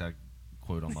statistics I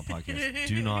quote on my podcast,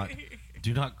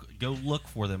 do not go look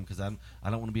for them, because I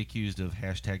don't want to be accused of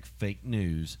hashtag fake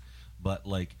news. But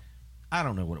like, I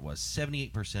don't know what it was,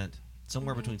 78%,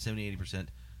 somewhere between 70 and 80%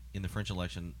 in the French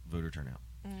election voter turnout.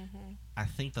 I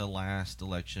think the last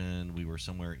election we were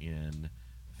somewhere in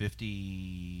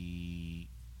 50%,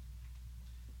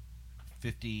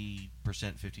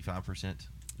 55%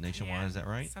 nationwide. Is that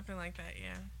right? Something like that,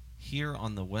 yeah. Here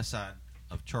on the west side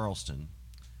of Charleston,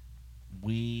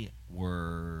 we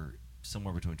were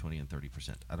somewhere between 20 and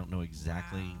 30%. I don't know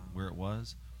exactly where it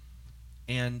was.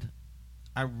 And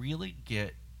I really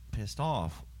get pissed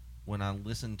off when I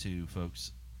listen to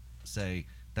folks say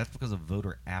that's because of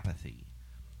voter apathy.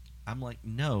 I'm like,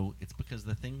 no, it's because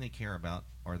the thing they care about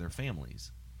are their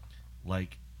families.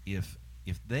 Like, if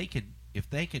they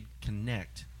could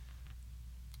connect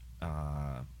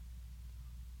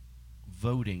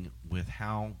voting with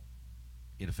how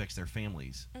it affects their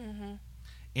families,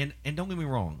 and don't get me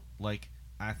wrong, like,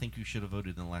 I think you should have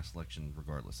voted in the last election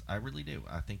regardless. I really do.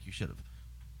 I think you should have.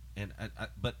 And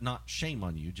but not shame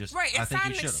on you. Just right. It's I think not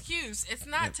you an should've. excuse. It's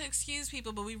not to excuse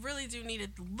people, but we really do need to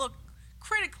look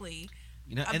critically.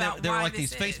 And there were like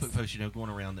these Facebook posts, going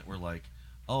around that were like,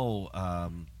 "Oh,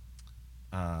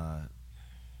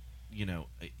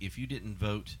 if you didn't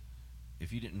vote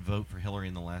for Hillary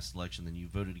in the last election, then you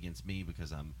voted against me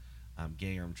because I'm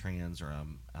gay or I'm trans or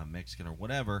I'm Mexican or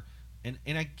whatever." And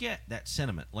I get that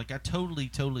sentiment. Like, I totally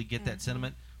get that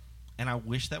sentiment. And I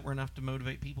wish that were enough to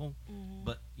motivate people.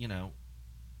 But,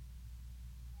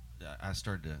 I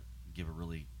started to give a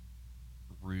really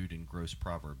rude and gross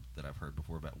proverb that I've heard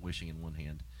before about wishing in one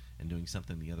hand and doing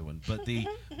something in the other one. But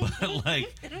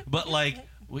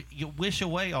you wish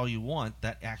away all you want.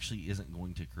 That actually isn't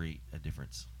going to create a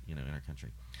difference, in our country.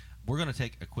 We're going to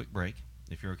take a quick break,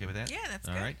 if you're okay with that. Yeah, that's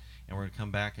all good. All right. And we're going to come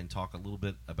back and talk a little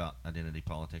bit about identity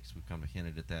politics. We've kind of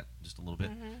hinted at that just a little bit,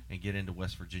 and get into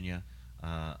West Virginia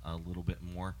a little bit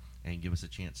more, and give us a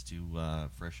chance to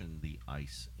freshen the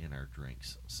ice in our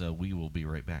drinks. So we will be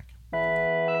right back.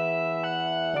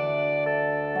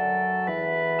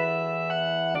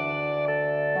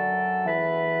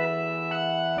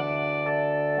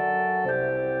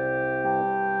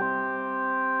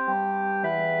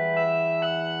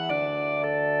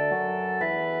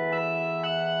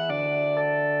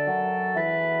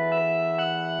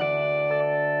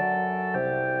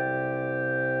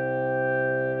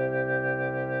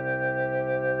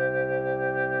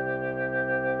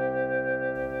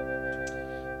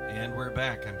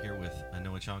 Back. I'm here with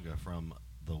Anoa Changa from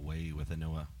The Way with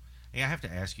Anoa. Hey, I have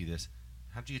to ask you this.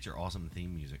 How'd you get your awesome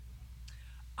theme music?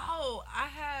 Oh, I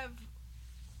have...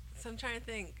 So I'm trying to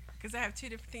think, because I have two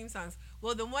different theme songs.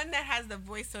 Well, the one that has the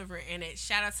voiceover in it,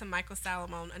 shout out to Michael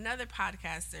Salomon, another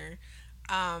podcaster.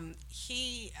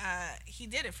 He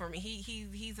did it for me.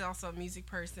 He's also a music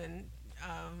person,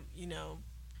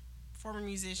 former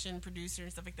musician, producer,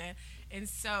 and stuff like that. And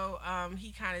so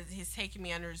he kind of has taken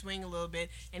me under his wing a little bit,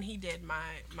 and he did my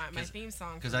theme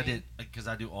song. Because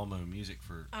I do all my own music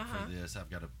for this. I've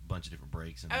got a bunch of different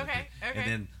breaks. And okay.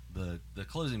 And then the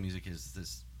closing music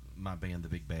is my band, The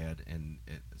Big Bad, and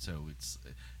so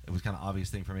it was kind of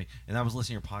obvious thing for me. And I was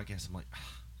listening to your podcast. I'm like,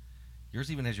 yours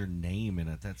even has your name in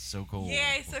it. That's so cool.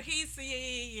 Yeah, so he's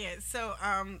So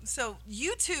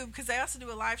YouTube, because I also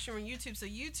do a live stream on YouTube. So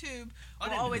YouTube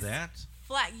will always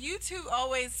flat. YouTube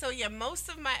always. So yeah, most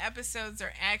of my episodes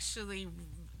are actually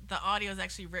the audio is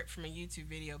actually ripped from a YouTube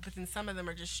video, but then some of them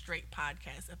are just straight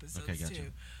podcast episodes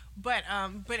too. But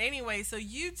anyway, so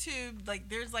YouTube, like,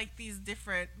 there's like these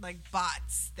different like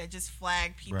bots that just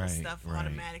flag people's stuff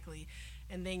automatically.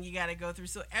 And then you got to go through.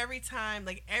 So every time,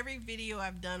 like every video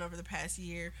I've done over the past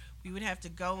year, we would have to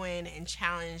go in and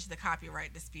challenge the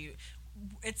copyright dispute.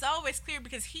 It's always clear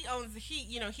because he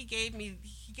gave me,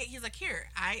 he's like, here,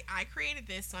 I created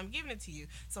this, so I'm giving it to you.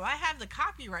 So I have the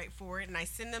copyright for it, and I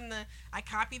send them I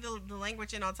copy the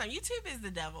language in all the time. YouTube is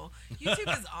the devil.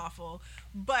 YouTube is awful.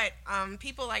 But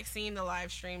people like seeing the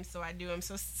live streams, so I do them.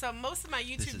 So most of my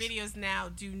YouTube videos now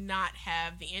do not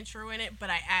have the intro in it, but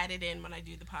I add it in when I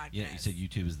do the podcast. Yeah, you said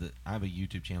YouTube is I have a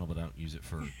YouTube channel, but I don't use it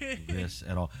for this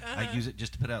at all. I use it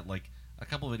just to put out like a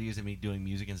couple of videos of me doing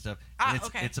music and stuff. And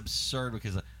it's absurd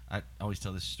because I always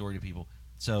tell this story to people.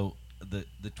 So the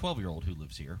 12-year-old who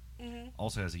lives here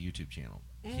also has a YouTube channel.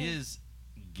 His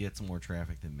gets more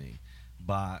traffic than me.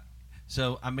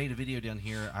 So I made a video down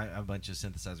here. I have a bunch of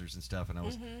synthesizers and stuff, and I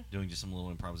was doing just some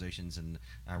little improvisations, and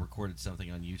I recorded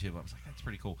something on YouTube. I was like, that's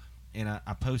pretty cool. And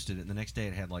I posted it, and the next day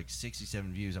it had like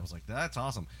 67 views. I was like, that's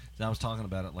awesome. So I was talking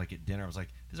about it like at dinner. I was like,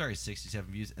 this already has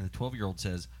 67 views. And the 12-year-old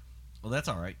says, well, that's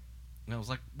all right. And I was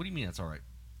like, what do you mean that's all right?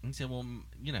 And he said, well,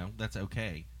 that's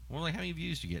okay. And we're like, how many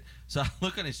views do you get? So I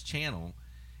look on his channel,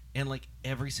 and like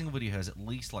every single video has at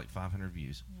least like 500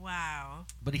 views. Wow.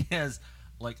 But he has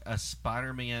like a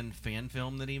Spider-Man fan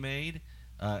film that he made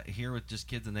here with just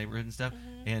kids in the neighborhood and stuff,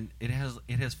 and it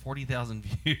has 40,000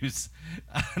 views.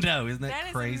 I know, isn't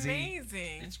that crazy? That is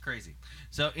amazing. It's crazy.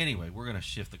 So anyway, we're going to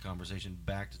shift the conversation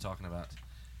back to talking about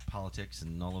politics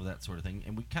and all of that sort of thing,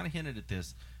 and we kind of hinted at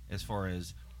this as far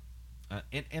as,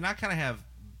 and I kind of have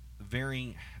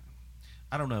varying,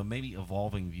 I don't know, maybe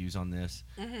evolving views on this,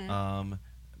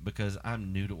 because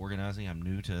I'm new to organizing, I'm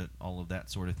new to all of that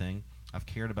sort of thing. I've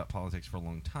cared about politics for a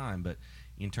long time, but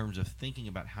in terms of thinking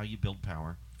about how you build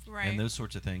power and those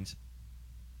sorts of things,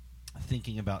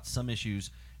 thinking about some issues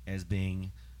as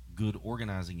being good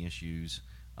organizing issues,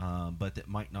 but that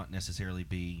might not necessarily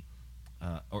be,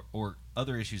 or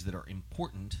other issues that are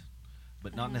important,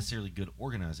 but not necessarily good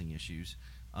organizing issues,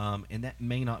 and that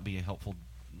may not be a helpful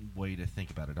way to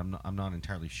think about it. I'm not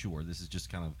entirely sure. This is just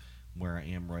kind of where I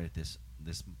am right at this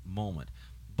moment,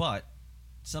 but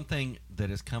something that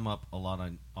has come up a lot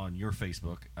on your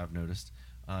Facebook, I've noticed,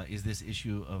 is this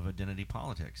issue of identity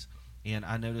politics. And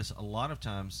I notice a lot of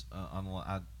times,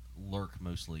 I lurk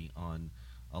mostly on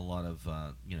a lot of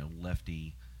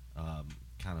lefty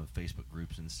kind of Facebook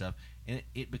groups and stuff, and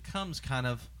it becomes kind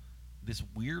of this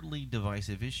weirdly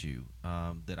divisive issue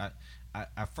that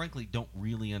I frankly don't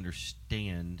really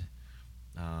understand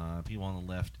people on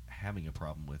the left having a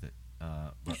problem with it.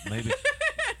 But maybe...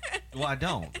 Well, I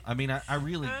don't. I mean, I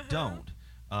really don't.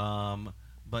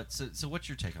 But so what's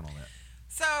your take on all that?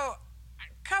 So,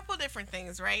 a couple different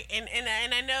things, right? And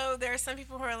I know there are some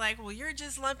people who are like, well, you're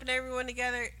just lumping everyone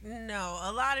together. No,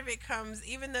 a lot of it comes,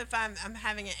 even if I'm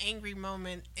having an angry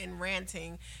moment and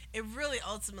ranting, it really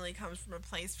ultimately comes from a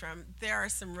place from, there are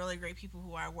some really great people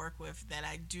who I work with that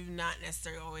I do not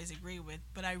necessarily always agree with,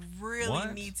 but I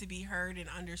really need to be heard and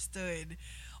understood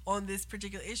on this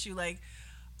particular issue. Like,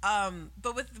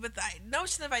 but with the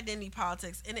notion of identity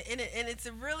politics, and it's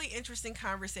a really interesting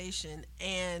conversation,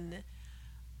 and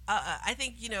I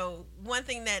think one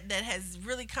thing that has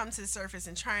really come to the surface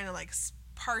in trying to like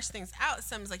parse things out,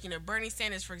 some is like Bernie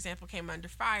Sanders, for example, came under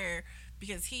fire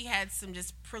because he had some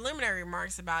just preliminary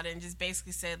remarks about it and just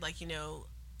basically said like he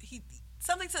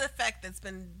something to the effect that's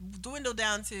been dwindled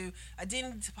down to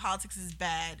identity politics is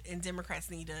bad and Democrats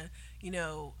need to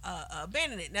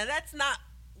abandon it. Now that's not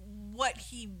what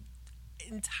he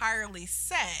entirely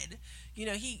said.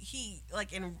 He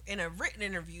like in a written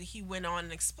interview, he went on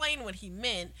and explained what he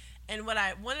meant. And one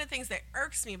of the things that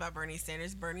irks me about Bernie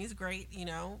Sanders, Bernie's great,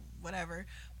 whatever,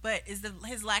 but is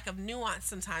his lack of nuance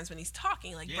sometimes when he's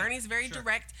talking. Like Bernie's very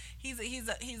direct. He's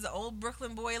an old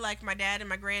Brooklyn boy like my dad and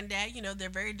my granddad. They're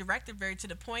very direct. They're very to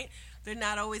the point. They're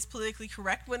not always politically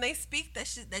correct when they speak.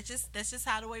 That's just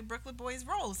how the way Brooklyn boys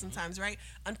roll sometimes, right?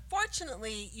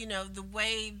 Unfortunately, the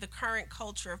way the current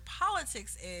culture of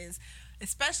politics is,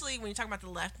 especially when you talk about the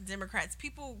left and Democrats,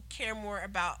 people care more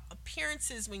about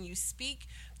appearances when you speak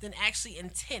than actually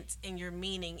intent in your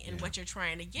meaning and what you're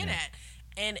trying to get at.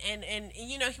 And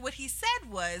what he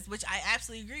said was, which I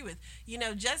absolutely agree with,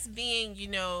 just being,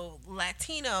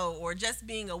 Latino or just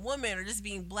being a woman or just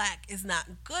being black is not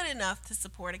good enough to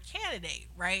support a candidate,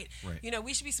 right?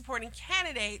 We should be supporting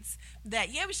candidates that,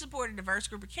 we should support a diverse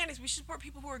group of candidates. We should support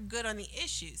people who are good on the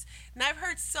issues. And I've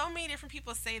heard so many different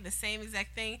people say the same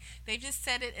exact thing. They've just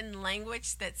said it in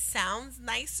language that sounds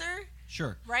nicer.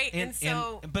 Sure. Right?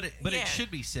 But it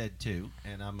should be said, too,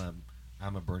 and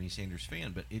I'm a Bernie Sanders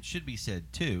fan, but it should be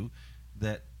said, too,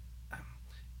 that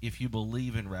if you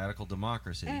believe in radical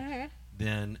democracy,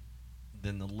 then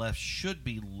the left should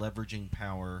be leveraging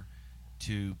power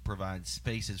to provide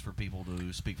spaces for people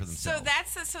to speak for themselves. So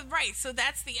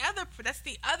that's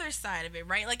the other side of it,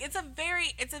 right? Like it's a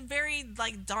very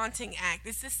like daunting act.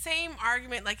 It's the same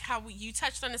argument like how you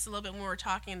touched on this a little bit when we were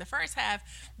talking in the first half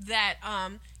that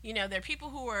there are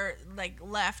people who are like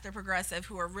left or progressive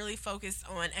who are really focused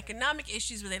on economic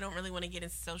issues, but they don't really want to get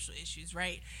into social issues,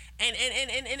 right? And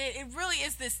it really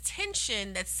is this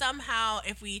tension that somehow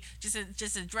if we just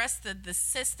address the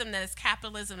system that is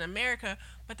capitalism in America.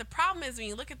 But the problem is when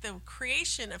you look at the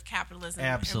creation of capitalism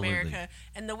in America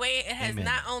and the way it has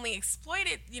not only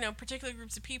exploited, particular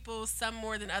groups of people, some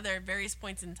more than other at various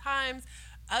points in times,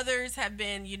 others have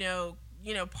been,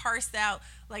 parsed out.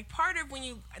 Like part of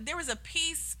there was a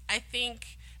piece, I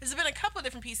think, there's been a couple of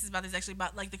different pieces about this actually,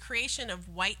 about like the creation of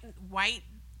white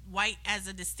white as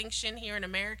a distinction here in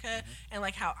America, and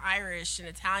like how Irish and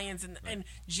Italians and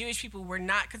Jewish people were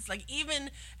not, because like even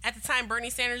at the time Bernie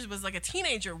Sanders was like a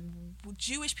teenager,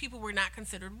 Jewish people were not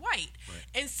considered white.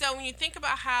 And so when you think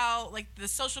about how like the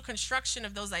social construction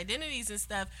of those identities and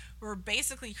stuff were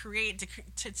basically created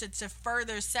to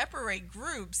further separate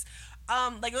groups,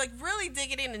 like really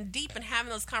digging in and deep and having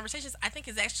those conversations, I think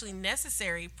is actually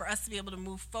necessary for us to be able to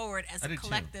move forward as a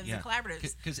collectives and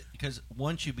collaboratives. Because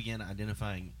once you begin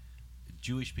identifying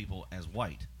Jewish people as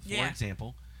white, for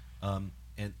example,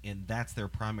 and that's their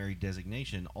primary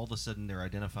designation, all of a sudden they're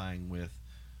identifying with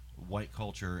white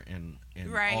culture and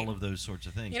all of those sorts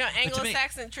of things. You know,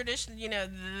 Anglo-Saxon tradition. You know,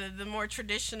 the more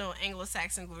traditional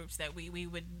Anglo-Saxon groups that we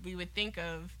would think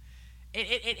of.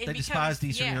 They despise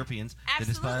Eastern Europeans.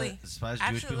 Absolutely. They despise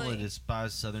Jewish people. They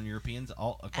despise Southern Europeans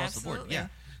all across the board. Yeah.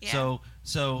 Yeah.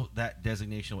 So that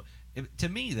designation. To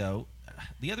me, though,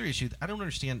 the other issue I don't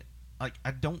understand. Like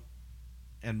I don't,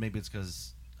 and maybe it's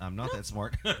because I'm not that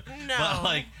smart. No. But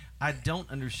like I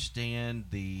don't understand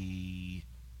the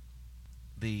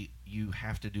you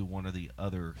have to do one or the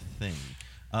other thing.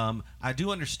 I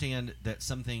do understand that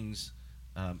some things,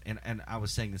 and I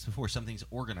was saying this before, some things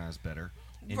organize better.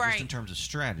 Just in terms of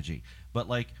strategy. But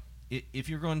like if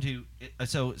you're going to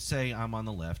so say I'm on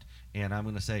the left and I'm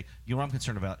going to say, you know what I'm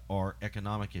concerned about are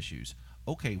economic issues.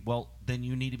 Okay, well then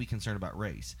you need to be concerned about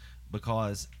race,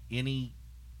 because any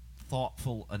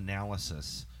thoughtful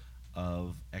analysis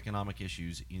of economic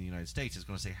issues in the United States is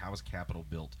going to say, how is capital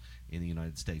built in the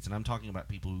United States? And I'm talking about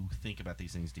people who think about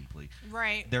these things deeply.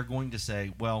 Right. They're going to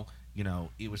say, well, you know,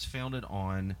 it was founded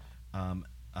on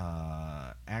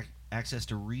access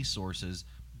to resources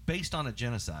based on a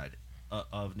genocide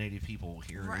of Native people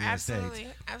here in the United States.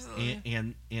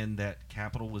 Absolutely. And that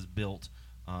capital was built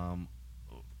from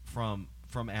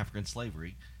African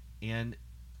slavery, and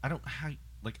I don't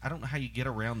know how you get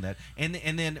around that. And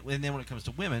then when it comes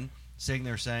to women,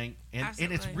 saying, and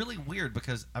it's really weird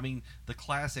because I mean the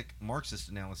classic Marxist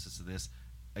analysis of this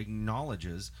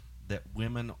acknowledges that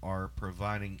women are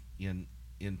providing in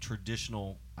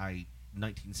traditional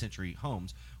 19th century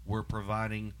homes, were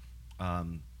providing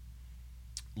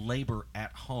labor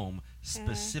at home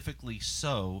specifically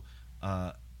so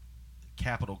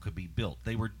capital could be built.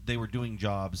 They were doing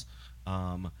jobs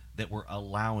that were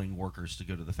allowing workers to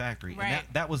go to the factory, and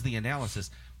that was the analysis.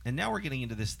 And now we're getting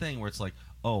into this thing where it's like,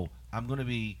 oh, I'm going to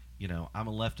be, you know, I'm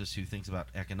a leftist who thinks about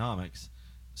economics,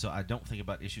 so I don't think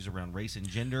about issues around race and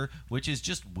gender, which is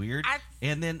just weird.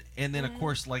 And then of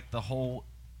course, like the whole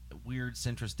weird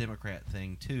centrist Democrat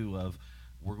thing too, of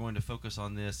we're going to focus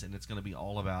on this and it's going to be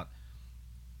all about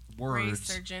words,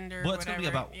 race or gender. Well, it's going to be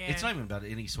about. Yeah. It's not even about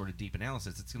any sort of deep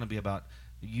analysis. It's going to be about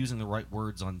using the right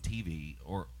words on TV,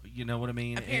 or you know what I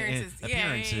mean,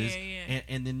 appearances,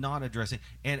 and then not addressing.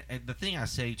 And the thing I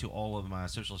say to all of my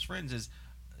socialist friends is,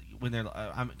 when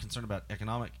I'm concerned about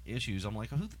economic issues, I'm like,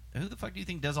 who the fuck do you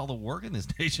think does all the work in this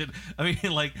nation? I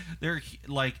mean, like they're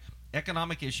like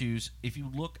economic issues. If you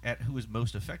look at who is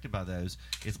most affected by those,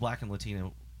 it's black and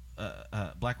Latino.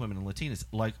 Black women and Latinas,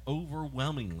 like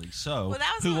overwhelmingly so, well,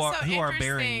 that was who are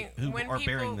bearing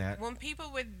that. When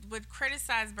people would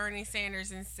criticize Bernie Sanders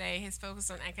and say his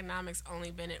focus on economics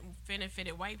only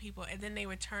benefited white people, and then they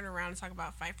would turn around and talk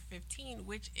about Fight for 15,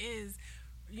 which is,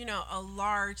 you know, a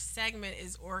large segment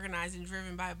is organized and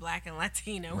driven by Black and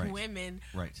Latino women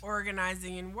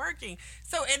organizing and working.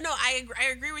 So, and no, I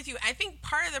agree with you. I think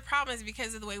part of the problem is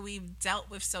because of the way we've dealt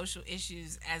with social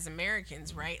issues as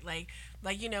Americans, right?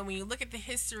 Like, you know, when you look at the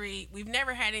history, we've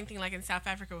never had anything like in South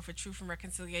Africa for truth and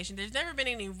reconciliation. There's never been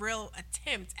any real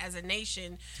attempt as a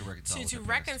nation to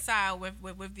reconcile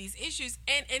with these issues.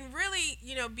 And really,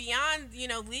 you know, beyond, you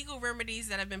know, legal remedies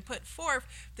that have been put forth,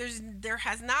 there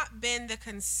has not been the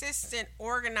consistent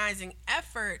organizing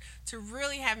effort to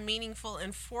really have meaningful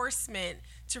enforcement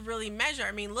to really measure.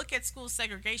 I mean, look at school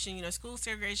segregation. You know, school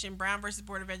segregation, Brown versus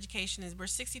Board of Education, we're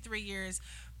 63 years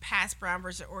past Brown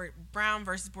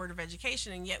versus Board of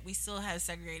Education, and yet we still have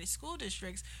segregated school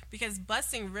districts because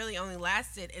busing really only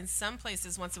lasted in some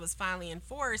places, once it was finally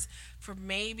enforced, for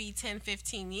maybe 10,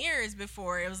 15 years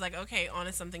before it was like, okay, on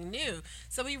to something new.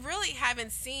 So we really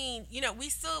haven't seen, you know, we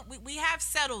have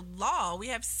settled law, we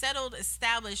have settled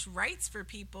established rights for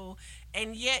people,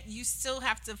 and yet you still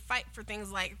have to fight for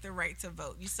things like the right to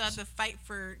vote. You still have to fight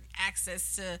for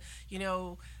access to, you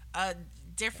know,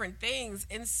 different things.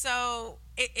 And so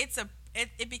it's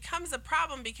it becomes a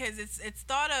problem because it's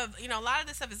thought of, a lot of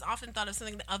this stuff is often thought of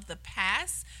something of the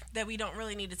past that we don't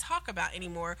really need to talk about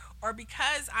anymore, or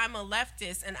because I'm a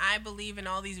leftist and I believe in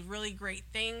all these really great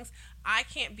things, I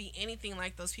can't be anything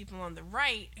like those people on the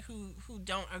right who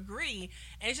don't agree.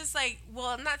 And it's just like, well,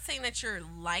 I'm not saying that you're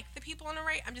like the people on the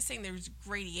right. I'm just saying there's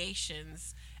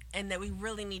gradations, and that we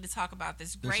really need to talk about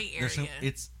this gray area.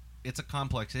 It's a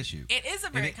complex issue. It is a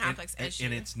very complex issue.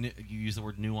 And it's you used the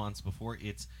word nuance before.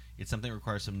 It's something that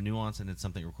requires some nuance, and it's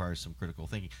something that requires some critical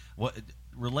thinking. What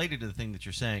related to the thing that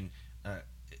you're saying,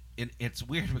 it's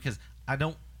weird because I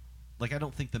don't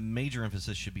think the major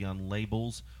emphasis should be on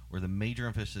labels, or the major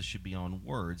emphasis should be on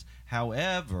words.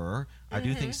 However, I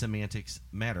do think semantics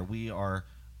matter. We are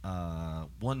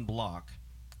one block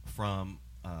from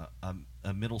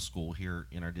a middle school here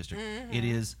in our district.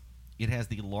 It has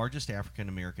the largest African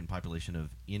American population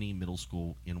of any middle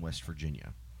school in West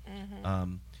Virginia.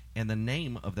 And the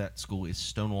name of that school is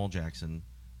Stonewall Jackson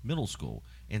Middle School.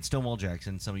 And Stonewall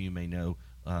Jackson, some of you may know,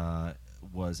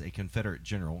 was a Confederate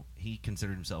general. He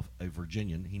considered himself a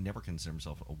Virginian. He never considered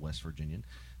himself a West Virginian.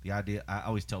 The idea, I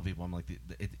always tell people, I'm like,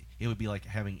 it would be like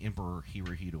having Emperor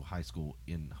Hirohito High School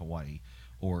in Hawaii,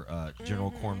 or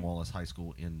General Cornwallis High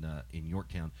School in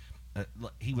Yorktown.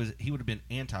 He would have been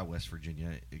anti-West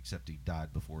Virginia, except he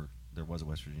died before there was a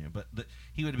West Virginia. But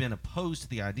he would have been opposed to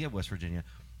the idea of West Virginia.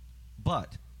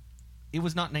 But it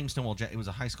was not named Stonewall Jackson. It was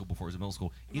a high school before it was a middle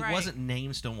school. It wasn't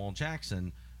named Stonewall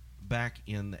Jackson back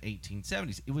in the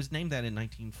 1870s. It was named that in the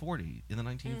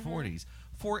 1940s,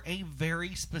 for a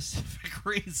very specific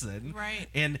reason. Right.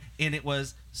 And it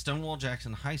was Stonewall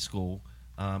Jackson High School.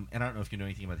 And I don't know if you know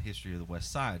anything about the history of the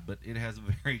West Side, but it has a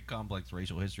very complex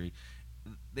racial history.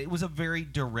 It was a very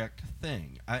direct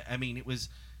thing. I mean, it was,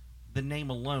 the name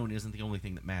alone isn't the only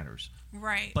thing that matters.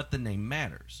 Right. But the name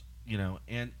matters,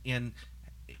 and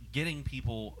getting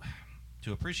people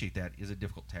to appreciate that is a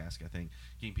difficult task, I think.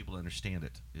 Getting people to understand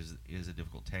it is a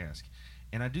difficult task.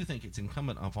 And I do think it's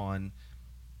incumbent upon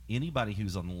anybody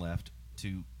who's on the left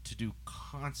to do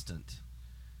constant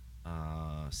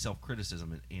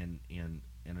self-criticism and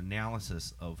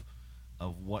analysis of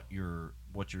what your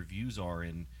views are,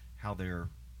 and how they're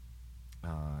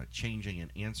changing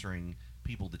and answering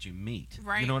people that you meet.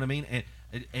 Right. You know what I mean?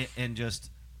 And just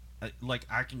like,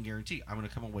 I can guarantee I'm going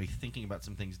to come away thinking about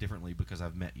some things differently because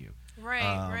I've met you. Right.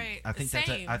 Right. I think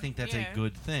that's a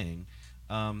good thing.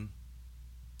 And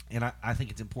I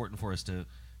think it's important for us to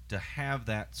have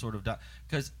that sort of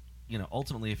because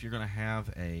ultimately, if you're going to have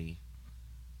a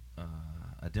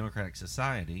democratic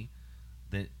society,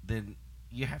 then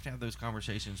you have to have those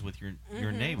conversations with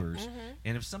your neighbors.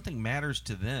 And if something matters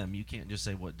to them, you can't just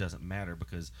say, well, it doesn't matter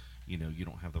because you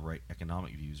don't have the right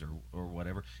economic views or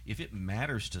whatever. If it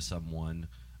matters to someone,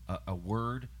 a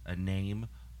word, a name,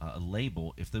 a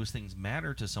label, if those things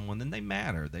matter to someone, then they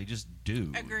matter. They just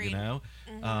do. Agreed.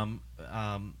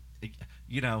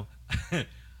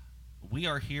 We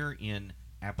are here in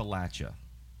Appalachia.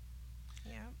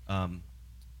 Yeah.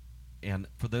 And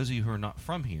for those of you who are not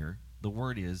from here, the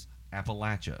word is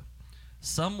Appalachia.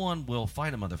 Someone will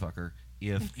fight a motherfucker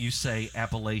if you say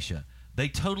Appalachia. They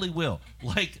totally will.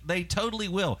 They totally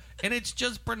will. And it's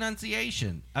just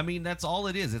pronunciation. I mean, that's all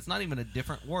it is. It's not even a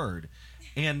different word.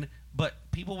 But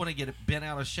people want to get bent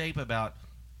out of shape about,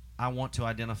 I want to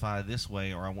identify this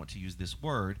way, or I want to use this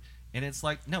word. And it's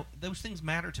like, no, those things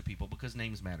matter to people because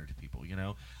names matter to people,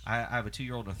 I have a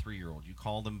 2-year-old and a 3-year-old. You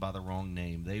call them by the wrong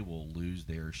name, they will lose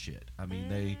their shit. I mean,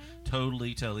 they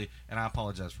totally, and I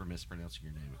apologize for mispronouncing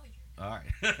your name. All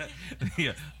right.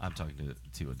 Yeah, I'm talking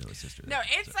to a Noah sister. No,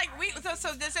 it's like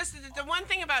so this is the one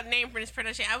thing about name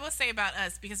mispronunciation I will say about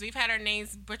us, because we've had our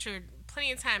names butchered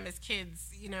plenty of time as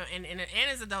kids, and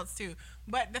as adults too.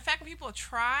 But the fact that people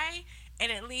try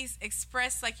and at least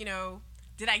express,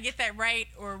 did I get that right,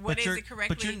 or what is it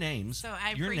correctly? But your names, so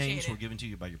I appreciate were given to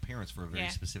you by your parents for a very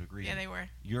specific reason. Yeah, they were.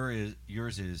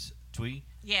 Yours is Tui.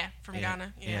 Yeah, from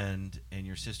Ghana. Yeah. And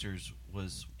your sister's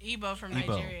was Igbo from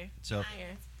Nigeria.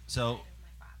 So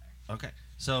okay.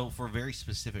 So for very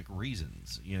specific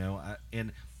reasons,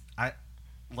 I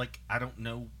don't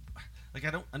know. I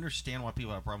don't understand why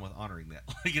people have a problem with honoring that.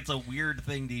 It's a weird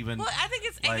thing to even. Well, I think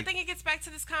it gets back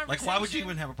to this conversation. Why would you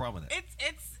even have a problem with it?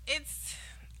 It's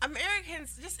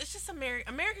Americans. It's just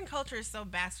American culture is so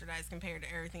bastardized compared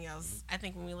to everything else. I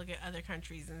think when we look at other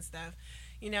countries and stuff,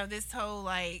 this whole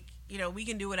we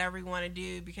can do whatever we want to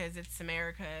do because it's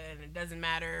America and it doesn't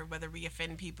matter whether we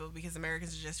offend people because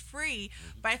Americans are just free.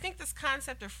 But I think this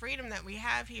concept of freedom that we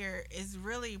have here is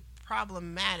really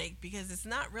problematic because it's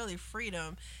not really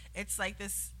freedom. It's like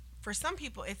this for some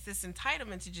people, it's this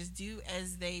entitlement to just do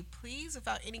as they please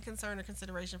without any concern or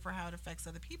consideration for how it affects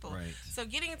other people. Right. So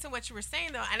getting into what you were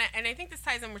saying, though, and I think this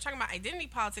ties in, we're talking about identity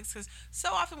politics, because so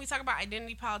often we talk about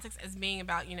identity politics as being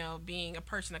about, being a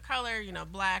person of color,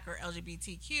 black or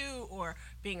LGBTQ, or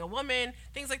being a woman,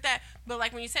 things like that. But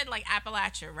like when you said like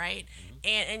Appalachia, right?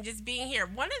 And just being here.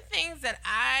 One of the things that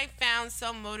I found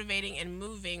so motivating and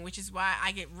moving, which is why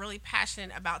I get really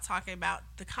passionate about talking about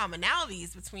the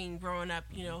commonalities between growing up,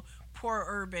 poor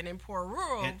urban and poor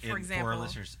rural, for example. For our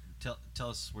listeners, tell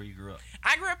us where you grew up.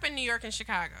 I grew up in New York and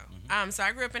Chicago. So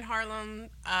I grew up in Harlem.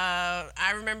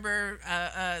 I remember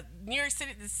New York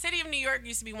City. The city of New York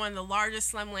used to be one of the largest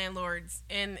slum landlords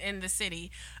in the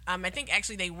city. I think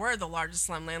actually they were the largest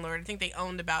slum landlord. I think they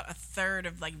owned about a third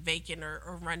of like vacant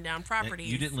or rundown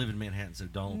properties. You didn't live in Manhattan, so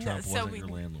Donald Trump wasn't your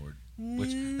landlord.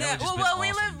 Which, no,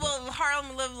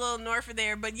 Harlem lived a little north of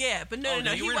there, but yeah, but no,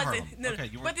 he wasn't.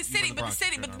 But the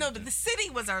city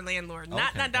was our landlord,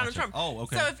 not Donald Trump. Oh,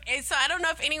 okay. So I don't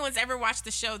know if anyone's ever watched the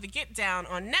show The Get Down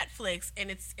on Netflix, and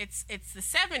it's the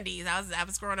 70s. I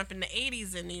was growing up in the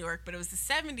 80s in New York, but it was the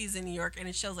 70s in New York, and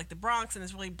it shows like the Bronx, and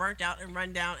it's really burnt out and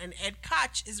run down. And Ed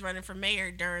Koch is running for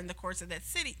mayor during the course of that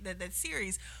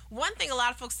series. One thing a lot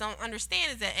of folks don't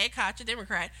understand is that Ed Koch, a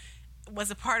Democrat,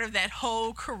 was a part of that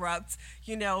whole corrupt,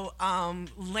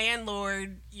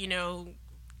 landlord,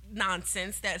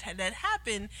 nonsense that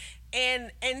happened.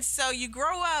 And so you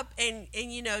grow up and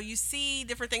you see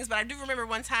different things. But I do remember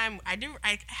one time I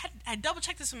double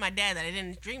checked this with my dad that I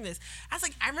didn't dream this. I was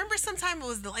like, I remember sometime it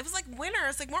was like winter.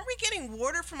 It's like, weren't we getting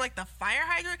water from like the fire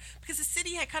hydrant? Because the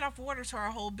city had cut off water to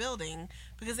our whole building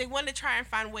because they wanted to try and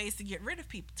find ways to get rid of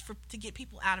people, to get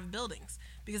people out of buildings,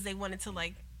 because they wanted to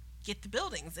like get the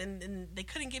buildings and they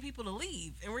couldn't get people to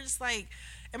leave. And we're just like,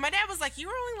 and my dad was like, you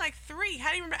were only like 3,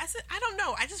 how do you remember? I said, I don't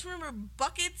know, I just remember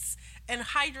buckets and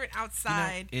hydrant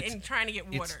outside and trying to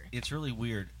get water. It's really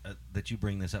weird that you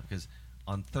bring this up, because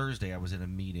on Thursday I was in a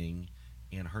meeting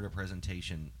and heard a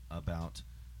presentation about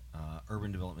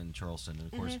urban development in Charleston,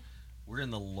 and of course we're in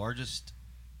the largest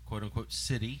quote unquote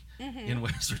city in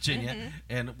West Virginia,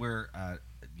 and we're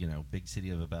big city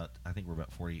of about, I think we're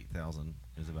about 48,000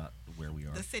 is about where we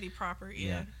are. The city proper,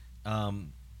 yeah.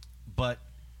 And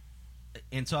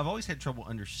so I've always had trouble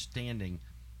understanding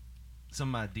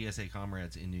some of my DSA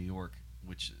comrades in New York,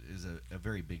 which is a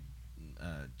very big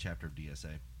chapter of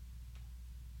DSA.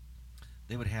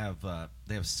 They would have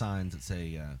they have signs that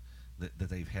say that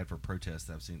they've had for protests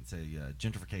that I've seen say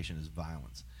gentrification is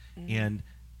violence, and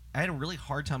I had a really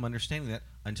hard time understanding that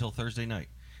until Thursday night.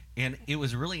 And it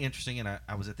was really interesting, and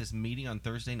I was at this meeting on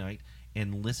Thursday night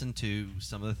and listened to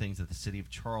some of the things that the city of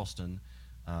Charleston,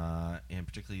 and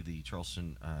particularly the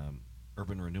Charleston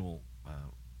Urban Renewal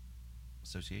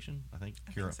Association, I think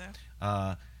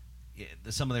so.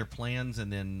 Some of their plans,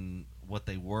 and then what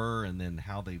they were, and then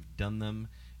how they've done them,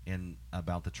 and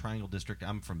about the Triangle District.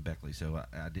 I'm from Beckley, so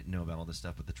I didn't know about all this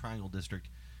stuff, but the Triangle District,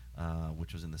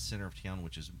 which was in the center of town,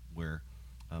 which is where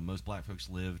most black folks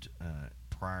lived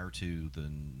prior to the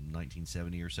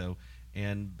 1970 or so,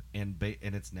 and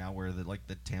it's now where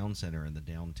the town center and the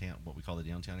downtown, what we call the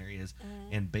downtown area is,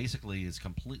 and basically is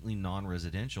completely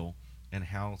non-residential, and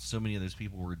how so many of those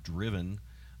people were driven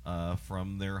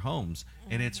from their homes,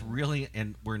 and it's really,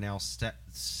 and we're now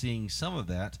seeing some of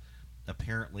that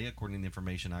apparently, according to the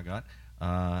information I got,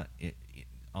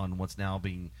 on what's now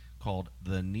being called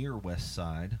the Near West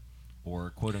Side,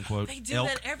 or quote unquote they do Elk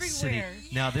that everywhere.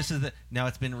 City. Now now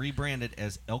it's been rebranded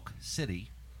as Elk City,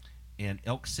 and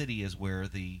Elk City is where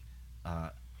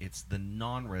it's the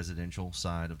non-residential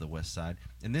side of the West Side.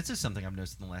 And this is something I've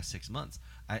noticed in the last 6 months.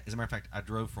 As a matter of fact, I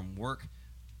drove from work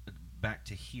back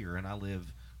to here, and I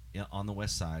live on the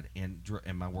West Side, and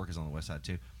my work is on the West Side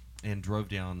too, and drove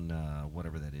down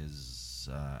whatever that is.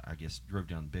 I guess drove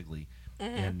down Bigley,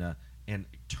 and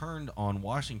turned on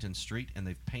Washington Street, and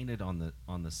they've painted on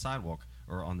the sidewalk,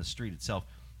 or on the street itself,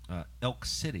 Elk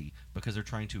City, because they're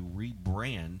trying to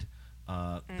rebrand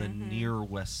the Near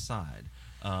West Side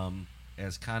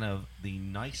as kind of the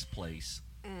nice place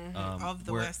of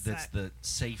the West Side. That's Side. the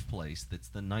safe place, that's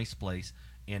the nice place,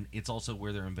 and it's also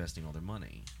where they're investing all their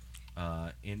money.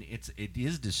 And it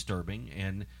is disturbing,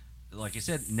 and like I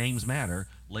said, names matter,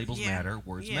 labels matter,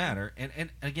 words matter, and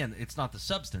again, it's not the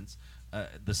substance.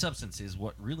 The substance is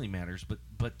what really matters,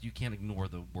 but you can't ignore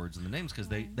the words and the names, because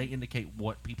they indicate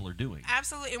what people are doing.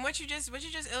 Absolutely. And what you just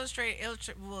illustrated.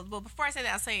 Well, before I say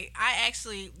that, I'll say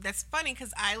that's funny,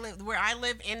 because I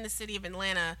live in the city of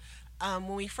Atlanta.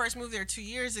 When we first moved there 2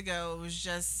 years ago, it was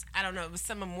just, I don't know, it was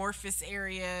some amorphous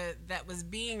area that was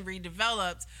being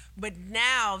redeveloped. But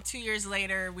now, 2 years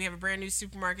later, we have a brand new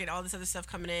supermarket, all this other stuff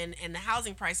coming in, and the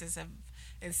housing prices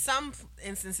In some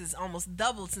instances, almost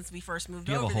doubled since we first moved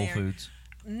Do you over have a Whole there. Foods?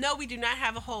 No, we do not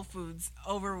have a Whole Foods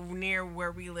over near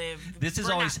where we live.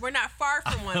 We're not far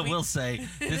from one. I will say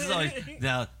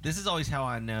this is always how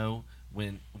I know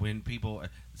when people.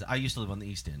 I used to live on the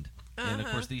East End, and of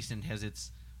course the East End has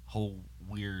its whole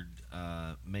weird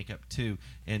makeup too.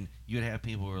 And you'd have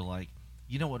people who are like,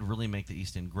 you know what would really make the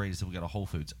East End great is that we got a Whole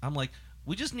Foods. I'm like,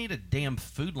 we just need a damn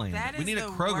food land. We need a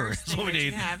Kroger. That's what we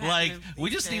need. Like, we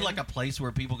just need like a place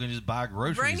where people can just buy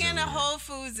groceries. Bring in a Whole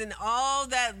Foods, and all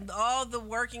the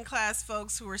working class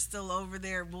folks who are still over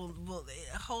there will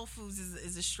Whole Foods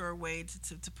is a sure way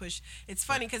to push. It's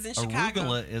funny because in Chicago,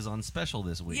 arugula is on special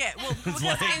this week. Yeah, well, because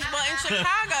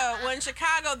in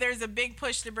Chicago, there's a big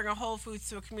push to bring a Whole Foods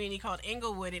to a community called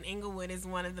Inglewood, and Inglewood is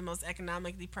one of the most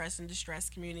economically depressed and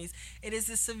distressed communities. It is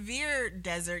a severe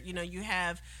desert. You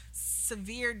have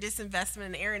severe disinvestment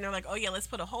in the area, and they're like, oh yeah, let's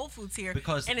put a Whole Foods here,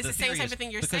 and it's the same type of thing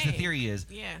you're saying. Because the theory is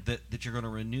that you're going to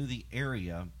renew the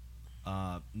area,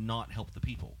 not help the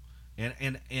people,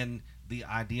 and the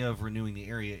idea of renewing the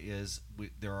area is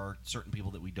there are certain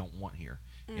people that we don't want here,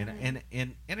 and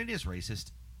it is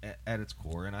racist at its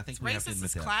core, and I think we have to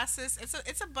admit that. It's classist.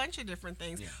 It's a bunch of different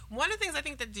things. Yeah. One of the things I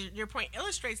think that your point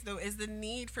illustrates, though, is the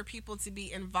need for people to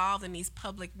be involved in these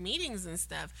public meetings and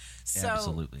stuff. So,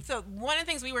 absolutely. So one of the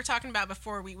things we were talking about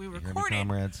before we recorded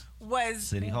comrades, was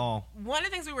City Hall. One of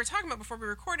the things we were talking about before we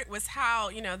recorded was how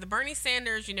the Bernie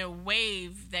Sanders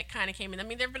wave that kind of came in. I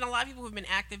mean, there have been a lot of people who've been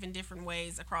active in different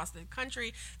ways across the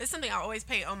country. It's something I always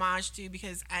pay homage to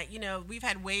because we've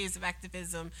had waves of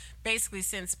activism basically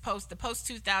since the post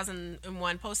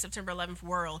 2001, post September 11th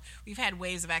world. We've had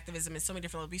waves of activism in so many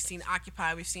different ways. We've seen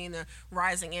Occupy, we've seen the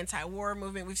rising anti-war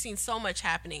movement, we've seen so much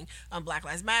happening. Black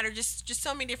Lives Matter, just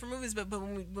so many different movements. But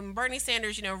when Bernie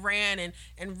Sanders, ran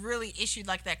and really issued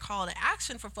like that call to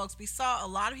action for folks, we saw a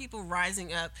lot of people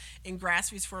rising up in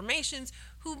grassroots formations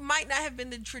who might not have been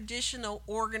the traditional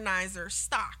organizer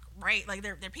stock, right? Like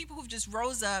they're people who've just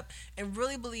rose up and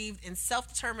really believed in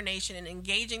self-determination and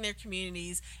engaging their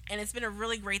communities, and it's been a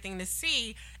really great thing to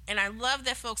see. And I love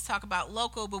that folks talk about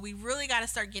local, but we really got to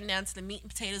start getting down to the meat and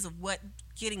potatoes of what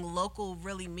getting local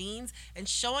really means and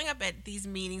showing up at these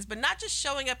meetings, but not just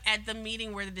showing up at the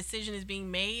meeting where the decision is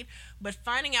being made, but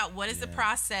finding out what is the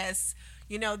process.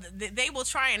 They will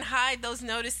try and hide those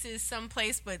notices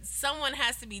someplace, but someone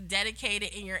has to be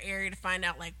dedicated in your area to find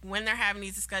out, like, when they're having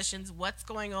these discussions, what's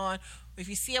going on. If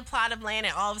you see a plot of land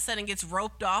and all of a sudden gets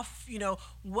roped off,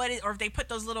 or if they put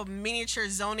those little miniature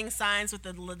zoning signs with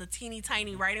the teeny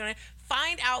tiny writing on it,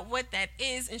 find out what that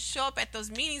is and show up at those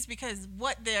meetings, because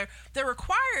what they're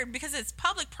required, because it's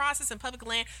public process and public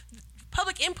land.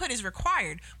 Public input is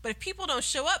required, but if people don't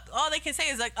show up, all they can say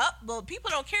is like, well, people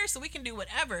don't care, so we can do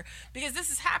whatever. Because this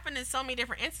has happened in so many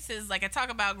different instances. Like I talk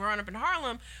about growing up in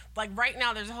Harlem, like right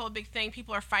now there's a whole big thing.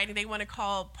 People are fighting. They want to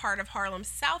call part of Harlem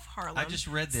South Harlem. I just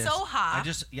read this. Soha. I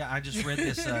just read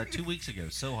this 2 weeks ago.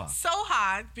 Soha.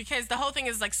 Soha, because the whole thing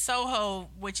is like Soho,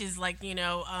 which is like,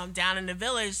 down in the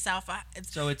village, South.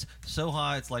 So it's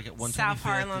Soha. It's like at 125th. South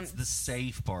Harlem. It's the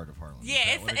safe part of Harlem. Yeah,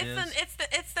 it's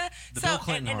the Bill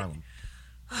Clinton Harlem.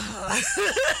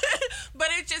 But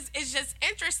it's just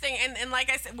interesting, and like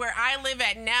I said, where I live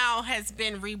at now has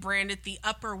been rebranded the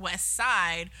Upper West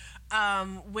Side,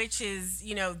 which is,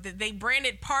 they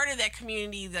branded part of that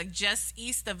community like just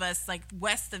east of us, like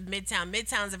west of Midtown.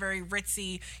 Midtown's a very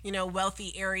ritzy,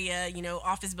 wealthy area,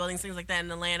 office buildings, things like that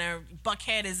in Atlanta.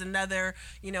 Buckhead is another,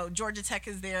 Georgia Tech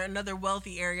is there, another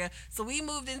wealthy area. So we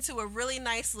moved into a really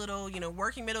nice little,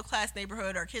 working middle class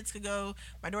neighborhood. Our kids could go.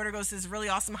 My daughter goes to this really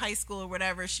awesome high school or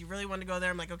whatever. She really wanted to go there.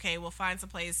 I'm like, okay, we'll find some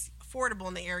place affordable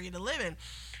in the area to live in.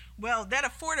 Well, that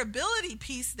affordability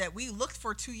piece that we looked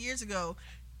for 2 years ago,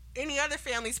 any other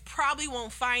families probably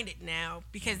won't find it now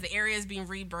because the area is being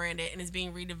rebranded and is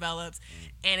being redeveloped.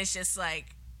 And it's just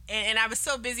like, and I was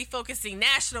so busy focusing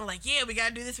national, like, yeah, we got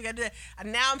to do this, we got to do that.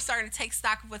 And now I'm starting to take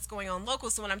stock of what's going on local.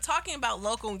 So when I'm talking about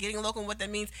local and getting local and what that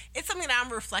means, it's something that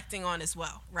I'm reflecting on as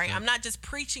well, right? Yeah. I'm not just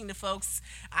preaching to folks.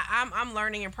 I'm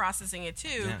learning and processing it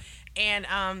too. Yeah.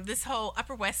 And this whole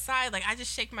Upper West Side, like, I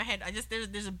just shake my head.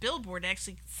 There's a billboard that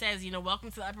actually says,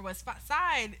 welcome to the Upper West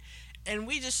Side. And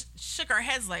we just shook our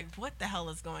heads like, what the hell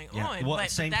is going on? Well, but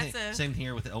same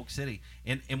here with Elk City.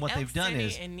 And what Elk they've done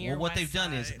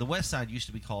City is the West Side used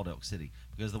to be called Elk City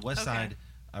because the West Side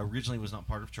originally was not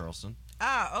part of Charleston.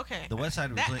 Oh, okay. The West Side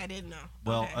originally, that I didn't know.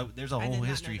 Well, there's a whole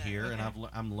history here, and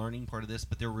I'm learning part of this.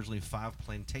 But there were originally 5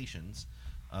 plantations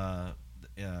prior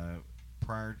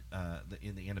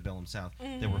in the antebellum South.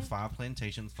 Mm-hmm. There were 5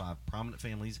 plantations, 5 prominent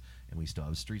families, and we still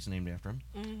have streets named after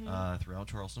them throughout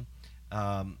Charleston.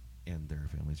 And their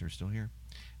families are still here.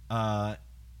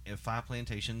 5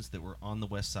 plantations that were on the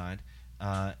west side,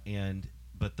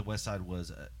 but the west side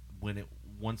was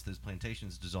once those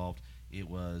plantations dissolved, it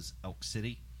was Elk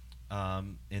City.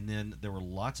 And then there were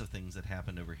lots of things that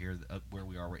happened over here. Where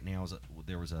we are right now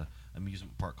there was a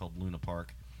amusement park called Luna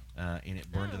Park, and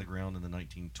it burned to the ground in the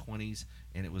 1920s,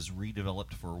 and it was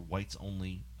redeveloped for whites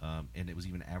only, and it was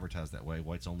even advertised that way,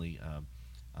 whites only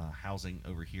housing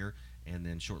over here. And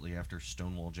then shortly after,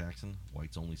 Stonewall Jackson,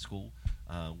 whites only school,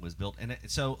 was built. And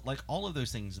so, like, all of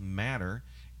those things matter,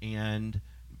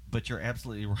 but you're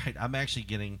absolutely right. I'm actually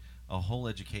getting a whole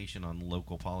education on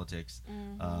local politics.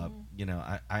 I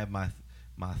have my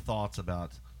thoughts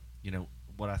about,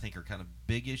 what I think are kind of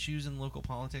big issues in local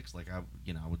politics. Like, I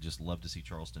would just love to see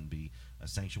Charleston be a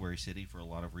sanctuary city for a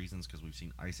lot of reasons, because we've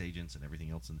seen ICE agents and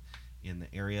everything else in the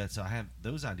area. So I have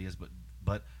those ideas,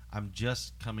 but I'm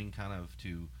just coming kind of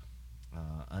to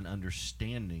an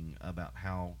understanding about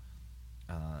how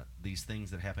these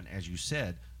things that happen, as you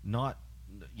said, not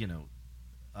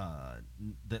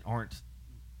that aren't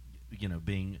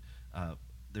being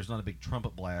there's not a big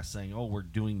trumpet blast saying, oh, we're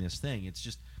doing this thing. It's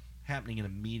just happening in a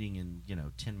meeting in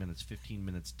 10 minutes, 15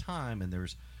 minutes time, and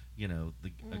there's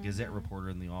a Gazette reporter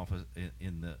in the office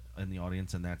in the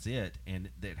audience, and that's it, and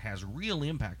that has real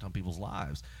impact on people's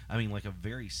lives. I mean, like a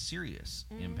very serious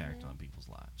impact on people's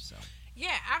lives. So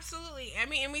yeah, absolutely. I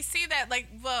mean, and we see that, like,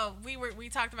 well, we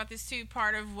talked about this too.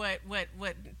 Part of what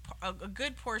a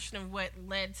good portion of what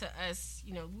led to us,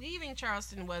 leaving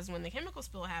Charleston was when the chemical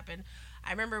spill happened.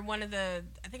 I remember I think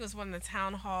it was one of the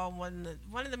town hall, one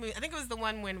of the I think it was the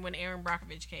one when Aaron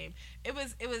Brockovich came. It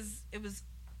was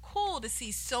cool to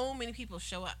see so many people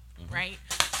show up, right?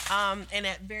 And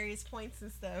at various points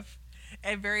and stuff.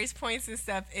 It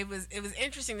was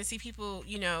interesting to see people.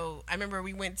 I remember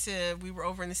we were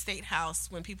over in the State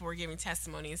House when people were giving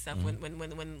testimony and stuff,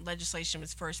 when legislation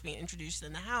was first being introduced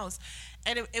in the House,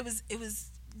 and it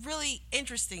was really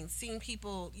interesting seeing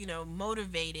people,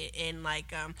 motivated, and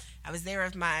like I was there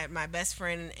with my best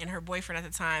friend and her boyfriend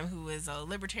at the time, who was a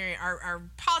libertarian. Our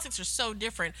politics are so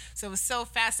different, so it was so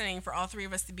fascinating for all three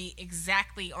of us to be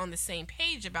exactly on the same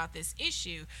page about this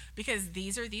issue, because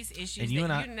these issues. And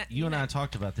you and I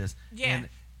talked about this. Yeah.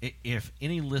 And if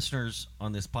any listeners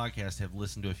on this podcast have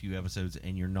listened to a few episodes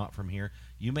and you're not from here,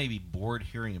 you may be bored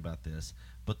hearing about this,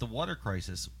 but the water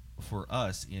crisis for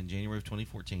us in January of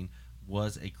 2014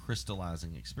 was a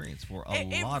crystallizing experience for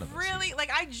a lot of us. Really, like,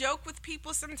 I joke with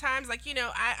people sometimes, like,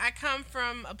 I come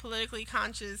from a politically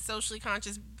conscious, socially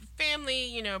conscious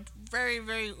family, very,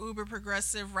 very uber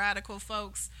progressive, radical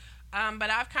folks. But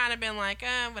I've kind of been like,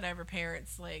 whatever,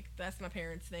 parents, like, that's my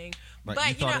parents' thing. Right.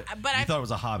 But you thought it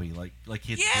was a hobby, like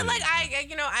kids. Yeah, like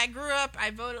I grew up, I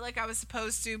voted like I was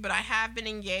supposed to, but I have been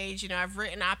engaged. I've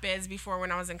written op-eds before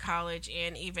when I was in college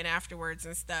and even afterwards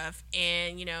and stuff.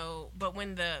 And but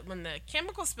when the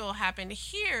chemical spill happened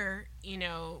here,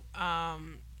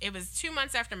 it was 2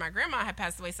 months after my grandma had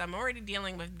passed away, so I'm already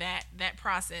dealing with that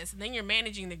process. And then you're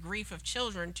managing the grief of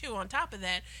children too on top of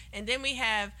that, and then we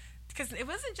have. Because it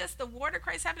wasn't just the water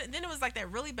crisis happening. Then it was like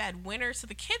that really bad winter. So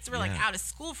the kids were like out of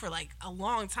school for like a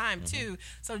long time too.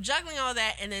 So juggling all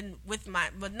that, and then with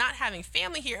not having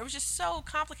family here, it was just so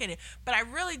complicated. But I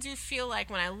really do feel like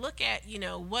when I look at,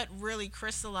 what really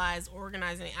crystallized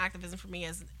organizing and activism for me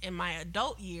as in my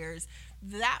adult years,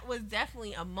 that was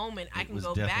definitely a moment I can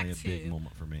go back to. It was definitely a big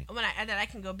moment for me. That I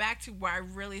can go back to where I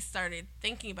really started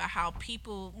thinking about how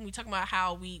people, when we talk about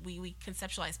how we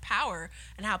conceptualize power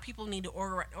and how people need to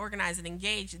organize and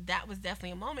engage, that was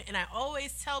definitely a moment. And I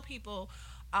always tell people,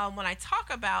 when I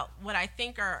talk about what I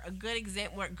think are good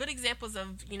examples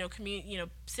of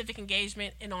civic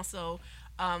engagement, and also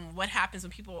what happens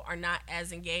when people are not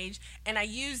as engaged, and I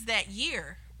use that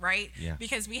year. Right? Yeah.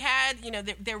 Because we had,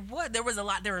 there was a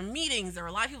lot, there were meetings, there were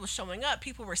a lot of people showing up,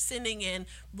 people were sending in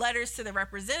letters to the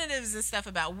representatives and stuff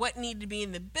about what needed to be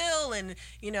in the bill, and,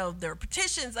 there were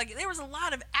petitions, like, there was a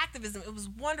lot of activism. It was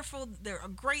wonderful. A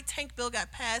great tank bill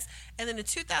got passed, and then the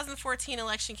 2014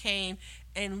 election came,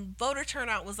 and voter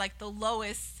turnout was like the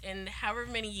lowest in however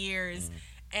many years.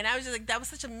 And I was just like, that was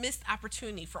such a missed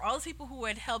opportunity for all those people who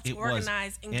had helped to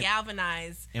organize and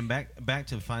galvanize. And back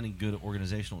to finding good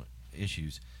organizational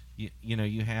issues.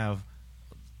 You have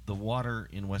the water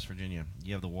in West Virginia.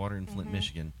 You have the water in Flint,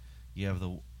 Michigan. You have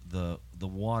the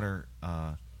water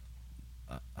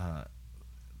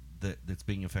that's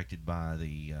being affected by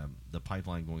the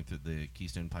pipeline going through, the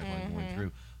Keystone pipeline going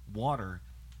through. Water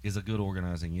is a good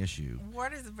organizing issue.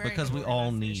 Water is a very because good we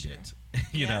all need issue. it.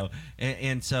 you know,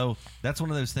 and so that's one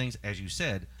of those things. As you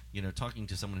said, talking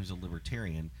to someone who's a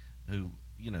libertarian who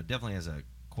definitely has a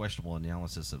questionable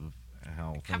analysis of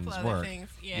how couple things other work. things,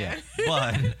 yeah.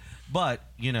 But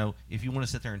if you want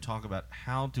to sit there and talk about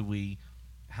how do we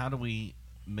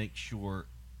make sure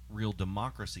real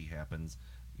democracy happens,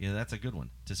 that's a good one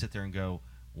to sit there and go,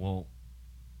 well,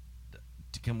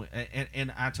 can we?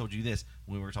 And I told you this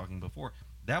when we were talking before.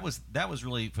 That was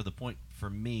really for the point for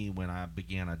me when I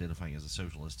began identifying as a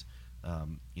socialist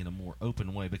in a more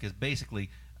open way, because basically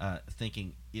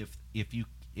thinking if you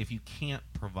can't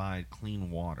provide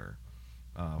clean water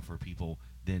for people,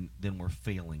 then we're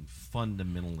failing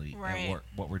fundamentally Right. at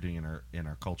what we're doing in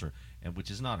our culture, and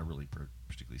which is not a really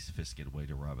particularly sophisticated way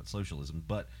to arrive at socialism,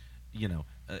 but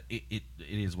it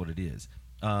is what it is.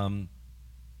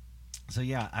 So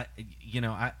yeah,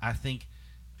 I think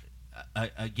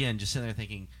again, just sitting there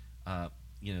thinking,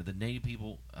 the Native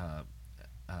people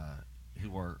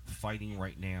who are fighting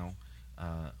right now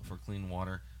for clean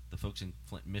water, the folks in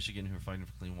Flint, Michigan who are fighting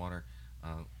for clean water,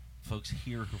 folks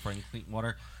here who are fighting for clean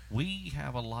water, we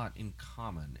have a lot in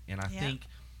common, and I think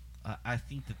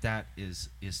that is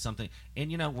something,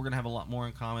 and we're going to have a lot more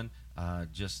in common.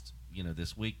 Just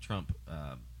this week, Trump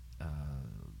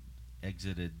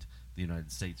exited the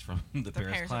United States from the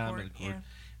Paris Climate Accord.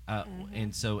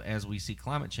 And so as we see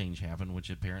climate change happen, which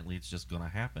apparently it's just going to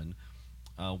happen,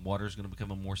 water is going to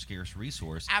become a more scarce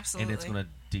resource. Absolutely. And it's going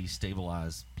to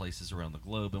destabilize places around the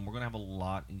globe. And we're going to have a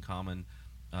lot in common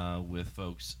with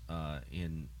folks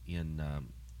in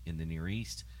the Near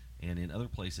East and in other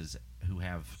places who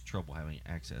have trouble having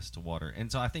access to water.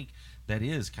 And so I think that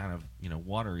is kind of,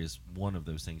 water is one of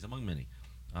those things among many.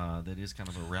 That is kind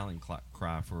of a rallying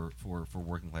cry for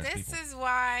working class people. This is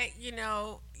why,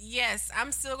 yes,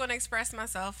 I'm still going to express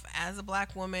myself as a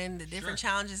black woman, the different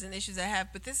challenges and issues I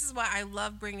have, but this is why I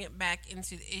love bringing it back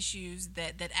into the issues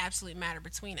that absolutely matter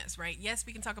between us, right? Yes,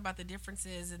 we can talk about the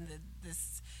differences and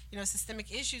this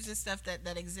systemic issues and stuff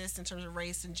that exist in terms of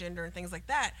race and gender and things like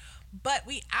that, but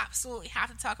we absolutely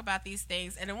have to talk about these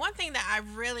things. And then one thing that I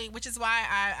really, which is why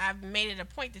I've made it a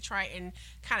point to try and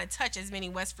kind of touch as many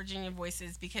West Virginia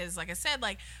voices, because like I said,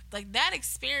 like that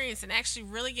experience and actually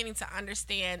really getting to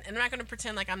understand, and I'm not going to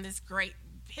pretend like I'm this great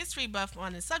history buff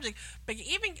on the subject, but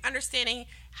even understanding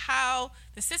how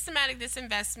the systematic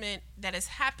disinvestment that has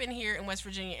happened here in West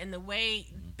Virginia and the way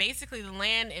basically the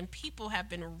land and people have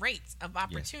been raped of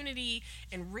opportunity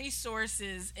and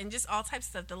resources and just all types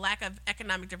of stuff, the lack of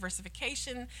economic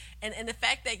diversification and the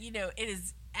fact that, it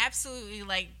is absolutely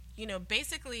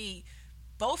basically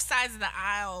both sides of the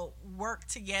aisle work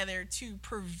together to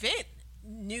prevent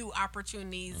new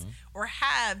opportunities or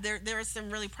there are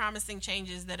some really promising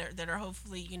changes that are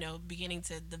hopefully beginning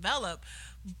to develop,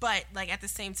 but at the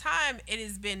same time it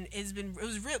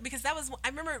was real, because that was, I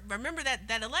remember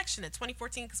that election at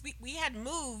 2014, because we had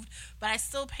moved, but I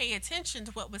still pay attention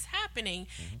to what was happening,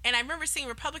 and I remember seeing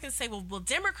Republicans say, well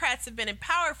Democrats have been in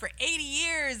power for 80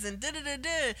 years and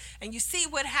and you see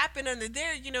what happened under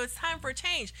there, it's time for a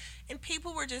change, and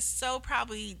people were just so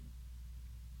probably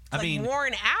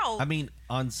worn out.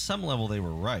 On some level they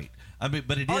were right. But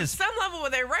it on is some level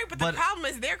they're right. But the problem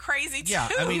is they're crazy too.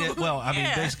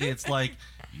 Yeah, basically it's like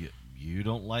you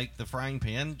don't like the frying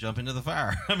pan, jump into the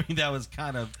fire. That was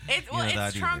kind of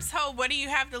it's Trump's whole "what do you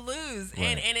have to lose?"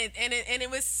 Right. and it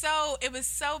was so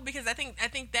because I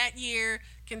think that year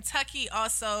Kentucky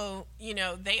also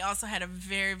they also had a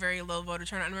very, very low voter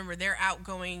turnout. I remember their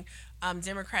outgoing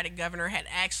Democratic governor had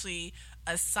actually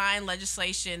signed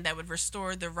legislation that would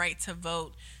restore the right to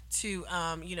vote to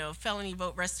felony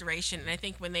vote restoration, and I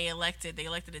think when they elected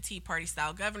a Tea Party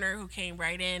style governor who came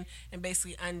right in and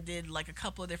basically undid a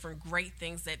couple of different great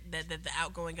things that the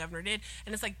outgoing governor did.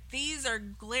 And it's these are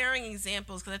glaring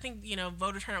examples, because I think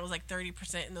voter turnout was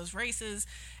 30% in those races,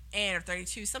 or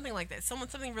 32, something like that,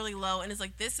 something really low. And it's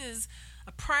this is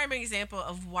a prime example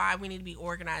of why we need to be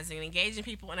organizing and engaging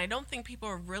people. And I don't think people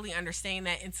are really understanding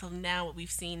that until now, what we've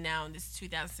seen now in this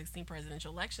 2016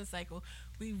 presidential election cycle.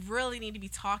 We really need to be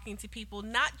talking to people,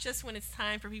 not just when it's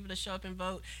time for people to show up and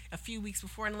vote a few weeks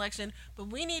before an election,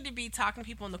 but we need to be talking to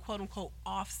people in the quote-unquote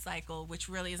off cycle, which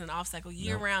really is an off cycle,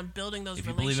 year-round, building those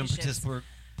relationships. If you believe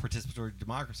in participatory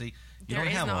democracy, you there don't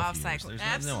is have no off off cycle. There's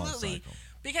Absolutely. no off cycle.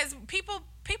 Because people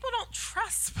don't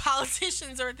trust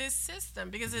politicians or this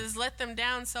system, because it has let them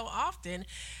down so often.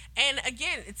 And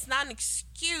again, it's not an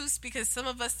excuse, because some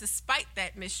of us, despite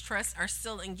that mistrust, are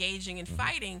still engaging and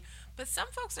fighting. But some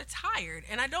folks are tired,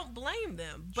 and I don't blame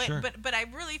them. But I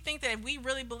really think that if we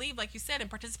really believe, like you said, in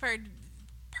participatory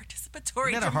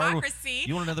democracy.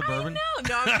 You want another bourbon? No,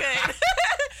 I'm good.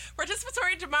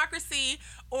 participatory democracy,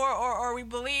 or we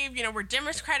believe, we're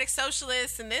democratic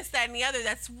socialists and this, that, and the other,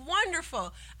 that's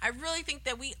wonderful. I really think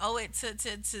that we owe it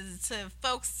to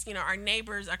folks, our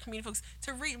neighbors, our community folks,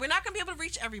 to reach. We're not going to be able to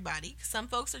reach everybody. Some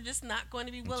folks are just not going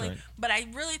to be willing. Right. But I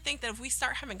really think that if we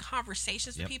start having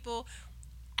conversations with people,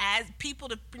 as people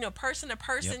to person to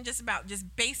person, just about just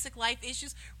basic life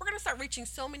issues, we're going to start reaching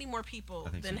so many more people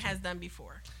than has done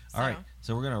before. All right,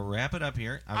 so we're going to wrap it up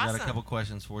here. I've got a couple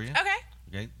questions for you.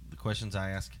 Okay, the questions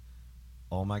I ask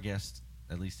all my guests,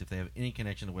 at least if they have any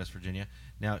connection to West Virginia.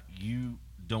 Now, you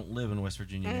don't live in West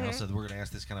Virginia now, so we're going to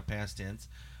ask this kind of past tense.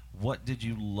 What did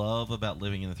you love about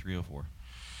living in the 304?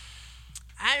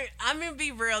 I'm going to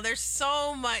be real. There's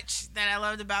so much that I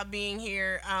loved about being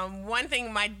here. One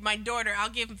thing, my daughter, I'll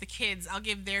give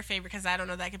their favorite because I don't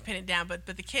know that I can pin it down, but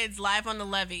the kids, Live on the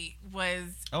Levee was...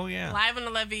 Oh, yeah. Live on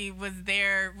the Levee was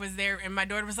there, and my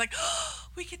daughter was like, oh,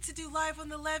 we get to do Live on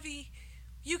the Levee.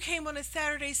 You came on a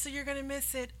Saturday, so you're going to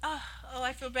miss it. Oh,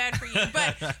 I feel bad for you.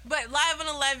 But Live on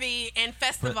the Levee and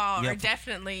Festival are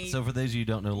definitely... So for those of you who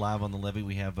don't know, Live on the Levee,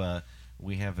 we have a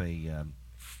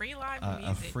free live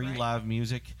music, live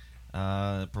music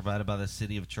provided by the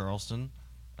city of Charleston.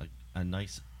 A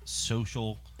nice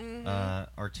social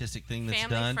artistic thing that's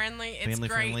done. Family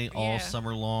friendly. Great. All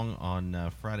summer long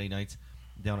on Friday nights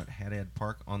down at Haddad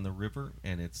Park on the river,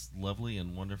 and it's lovely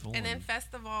and wonderful. And then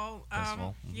Festival.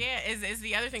 Is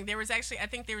the other thing. There was actually, I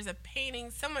think there was a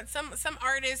painting. Some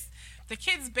artists, the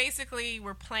kids basically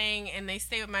were playing, and they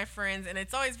stay with my friends, and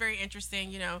it's always very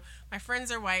interesting. My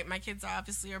friends are white, my kids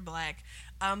obviously are black,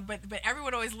 but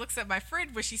everyone always looks at my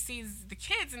friend when she sees the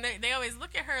kids, and they always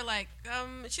look at her like,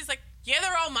 she's like, yeah,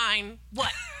 they're all mine.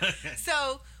 What?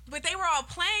 But they were all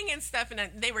playing and stuff,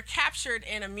 and they were captured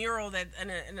in a mural that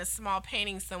in a small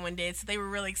painting someone did. So they were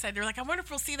really excited. They're like, I wonder if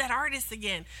we'll see that artist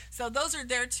again. So those are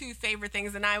their two favorite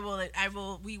things, and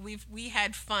we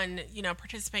had fun,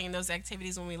 participating in those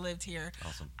activities when we lived here.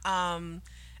 Awesome.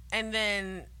 And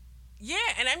then. Yeah,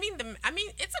 and I mean,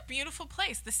 it's a beautiful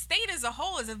place. The state as a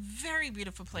whole is a very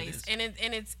beautiful place, and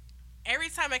it's every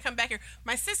time I come back here.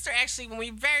 My sister actually, when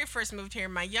we very first moved here,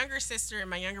 my younger sister and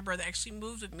my younger brother actually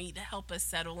moved with me to help us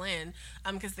settle in,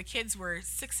 because the kids were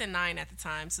 6 and 9 at the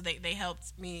time, so they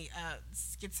helped me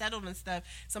get settled and stuff.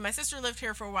 So my sister lived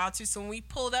here for a while too. So when we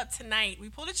pulled up tonight,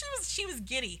 she was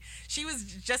giddy. She was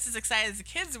just as excited as the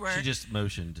kids were. She just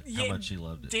motioned how much she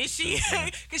loved it. Did she?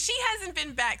 Because she hasn't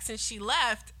been back since she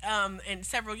left, and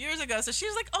several years ago. So she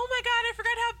was like, "Oh my God, I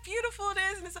forgot how beautiful it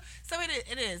is." And so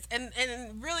it is,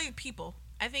 and really people.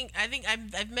 I think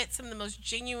I've met some of the most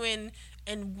genuine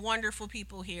and wonderful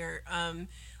people here.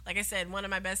 Like I said, one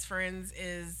of my best friends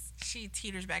she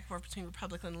teeters back and forth between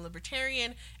Republican and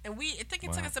Libertarian, and I think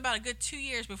it took us about a good 2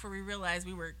 years before we realized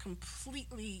we were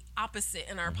completely opposite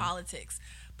in our politics.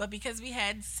 But because we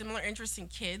had similar interests in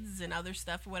kids and other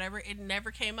stuff or whatever, it never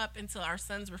came up until our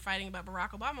sons were fighting about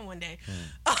Barack Obama one day.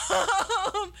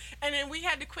 And then we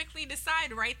had to quickly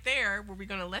decide right there, were we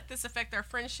going to let this affect our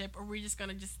friendship, or were we just going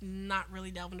to just not really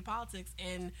delve into politics?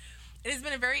 And it has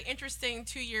been a very interesting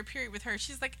 2-year period with her.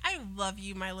 She's like, I love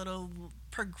you, my little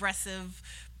progressive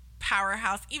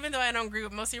powerhouse, even though I don't agree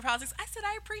with most of your politics. I said,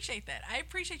 I appreciate that. I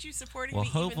appreciate you supporting me,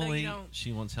 even though you don't.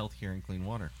 She wants health care and clean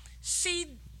water. She's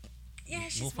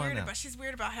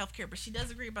weird about healthcare, but she does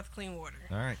agree about the clean water.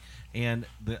 All right. And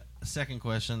the second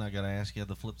question I got to ask you,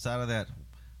 the flip side of that,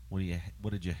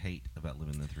 what did you hate about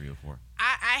living in the 304?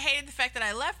 I hated the fact that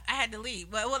I left. I had to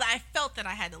leave. Well, I felt that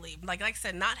I had to leave. Like I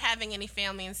said, not having any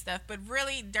family and stuff. But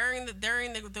really, during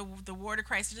the water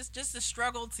crisis, just the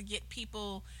struggle to get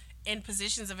people in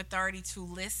positions of authority to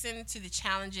listen to the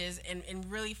challenges and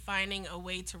really finding a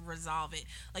way to resolve it.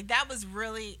 Like that was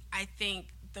really, I think,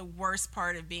 the worst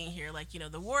part of being here. Like,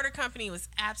 the water company was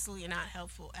absolutely not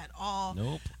helpful at all.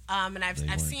 Nope. And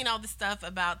I've seen all the stuff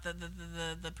about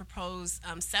the proposed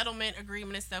settlement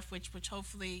agreement and stuff, which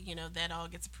hopefully, that all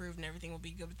gets approved and everything will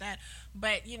be good with that.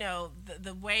 But,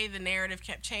 the way the narrative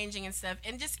kept changing and stuff,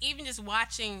 and just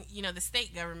watching, the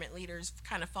state government leaders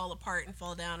kind of fall apart and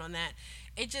fall down on that,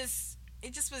 it's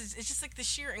just like the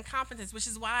sheer incompetence, which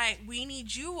is why we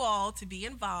need you all to be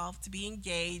involved, to be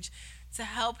engaged, to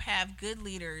help have good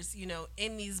leaders,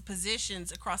 in these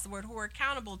positions across the board who are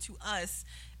accountable to us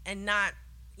and not,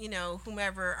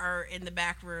 whomever are in the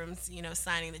back rooms,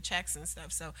 signing the checks and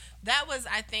stuff. So that was,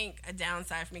 I think, a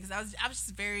downside for me, because I was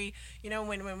just very,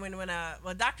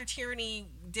 when Dr. Tierney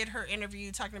did her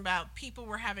interview talking about people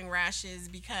were having rashes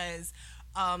because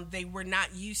they were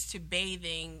not used to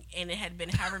bathing, and it had been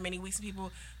however many weeks.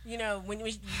 People, when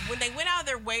they went out of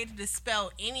their way to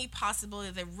dispel any possibility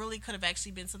that there really could have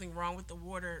actually been something wrong with the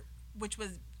water, which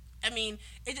was I mean,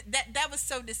 that was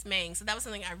so dismaying. So that was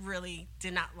something I really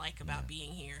did not like about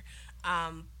being here.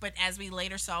 But as we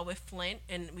later saw with Flint,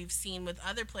 and we've seen with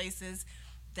other places,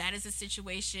 that is a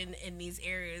situation in these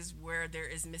areas where there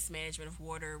is mismanagement of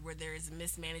water, where there is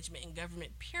mismanagement in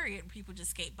government, period. People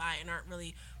just skate by and aren't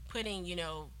really putting,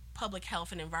 public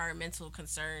health and environmental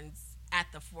concerns at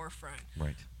the forefront.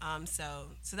 Right. So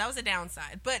that was a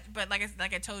downside. But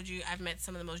like I told you, I've met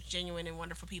some of the most genuine and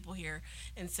wonderful people here,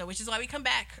 and so which is why we come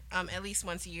back at least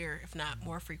once a year, if not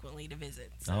more frequently, to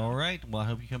visit. So. All right. Well, I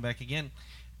hope you come back again.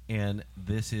 And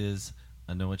this is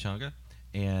Anoa Changa,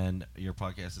 and your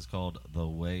podcast is called The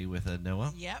Way with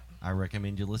Anoa. Yep. I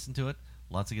recommend you listen to it.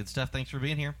 Lots of good stuff. Thanks for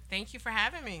being here. Thank you for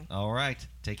having me. All right.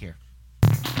 Take care.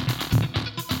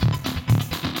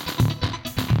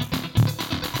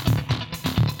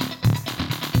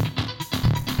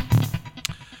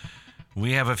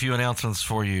 We have a few announcements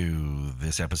for you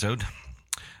this episode.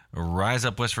 Rise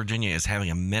Up West Virginia is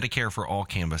having a Medicare for All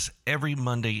canvas every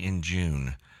Monday in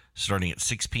June, starting at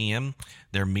 6 p.m.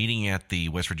 They're meeting at the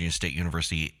West Virginia State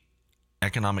University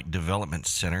Economic Development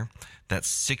Center. That's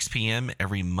 6 p.m.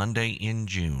 every Monday in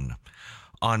June.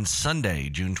 On Sunday,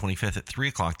 June 25th at 3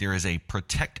 o'clock, there is a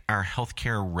Protect Our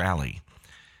Healthcare rally.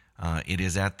 It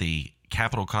is at the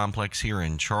Capitol Complex here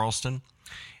in Charleston.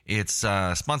 It's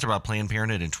sponsored by Planned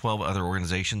Parenthood and 12 other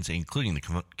organizations, including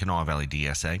the Kanawha Valley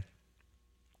DSA.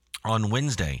 On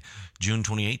Wednesday, June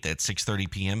 28th at 6:30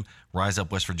 p.m., Rise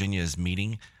Up West Virginia is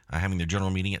meeting, having their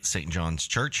general meeting at St. John's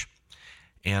Church.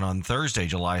 And on Thursday,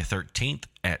 July 13th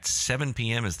at 7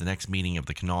 p.m. is the next meeting of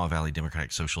the Kanawha Valley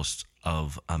Democratic Socialists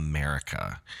of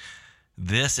America.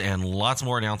 This and lots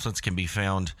more announcements can be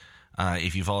found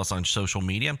if you follow us on social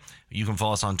media. You can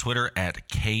follow us on Twitter at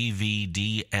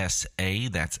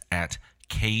KVDSA. That's at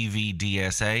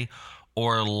KVDSA.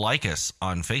 Or like us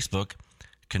on Facebook,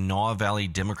 Kanawha Valley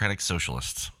Democratic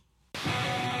Socialists.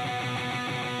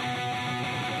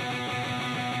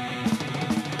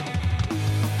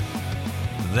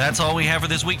 That's all we have for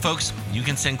this week, folks. You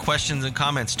can send questions and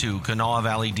comments to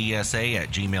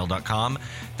KanawhaValleyDSA@gmail.com.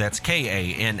 That's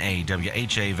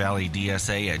KANAWHA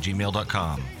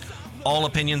ValleyDSA@gmail.com. All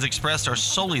opinions expressed are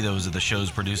solely those of the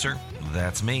show's producer.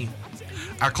 That's me.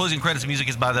 Our closing credits music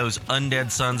is by those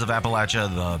Undead Sons of Appalachia,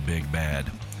 the Big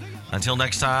Bad. Until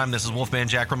next time, this is Wolfman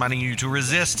Jack reminding you to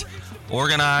resist,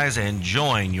 organize, and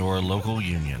join your local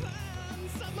union.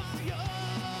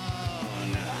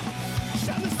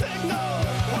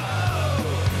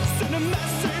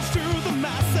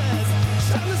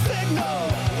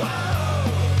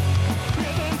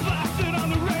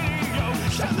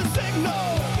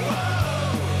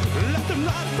 Let them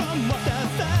ride from what they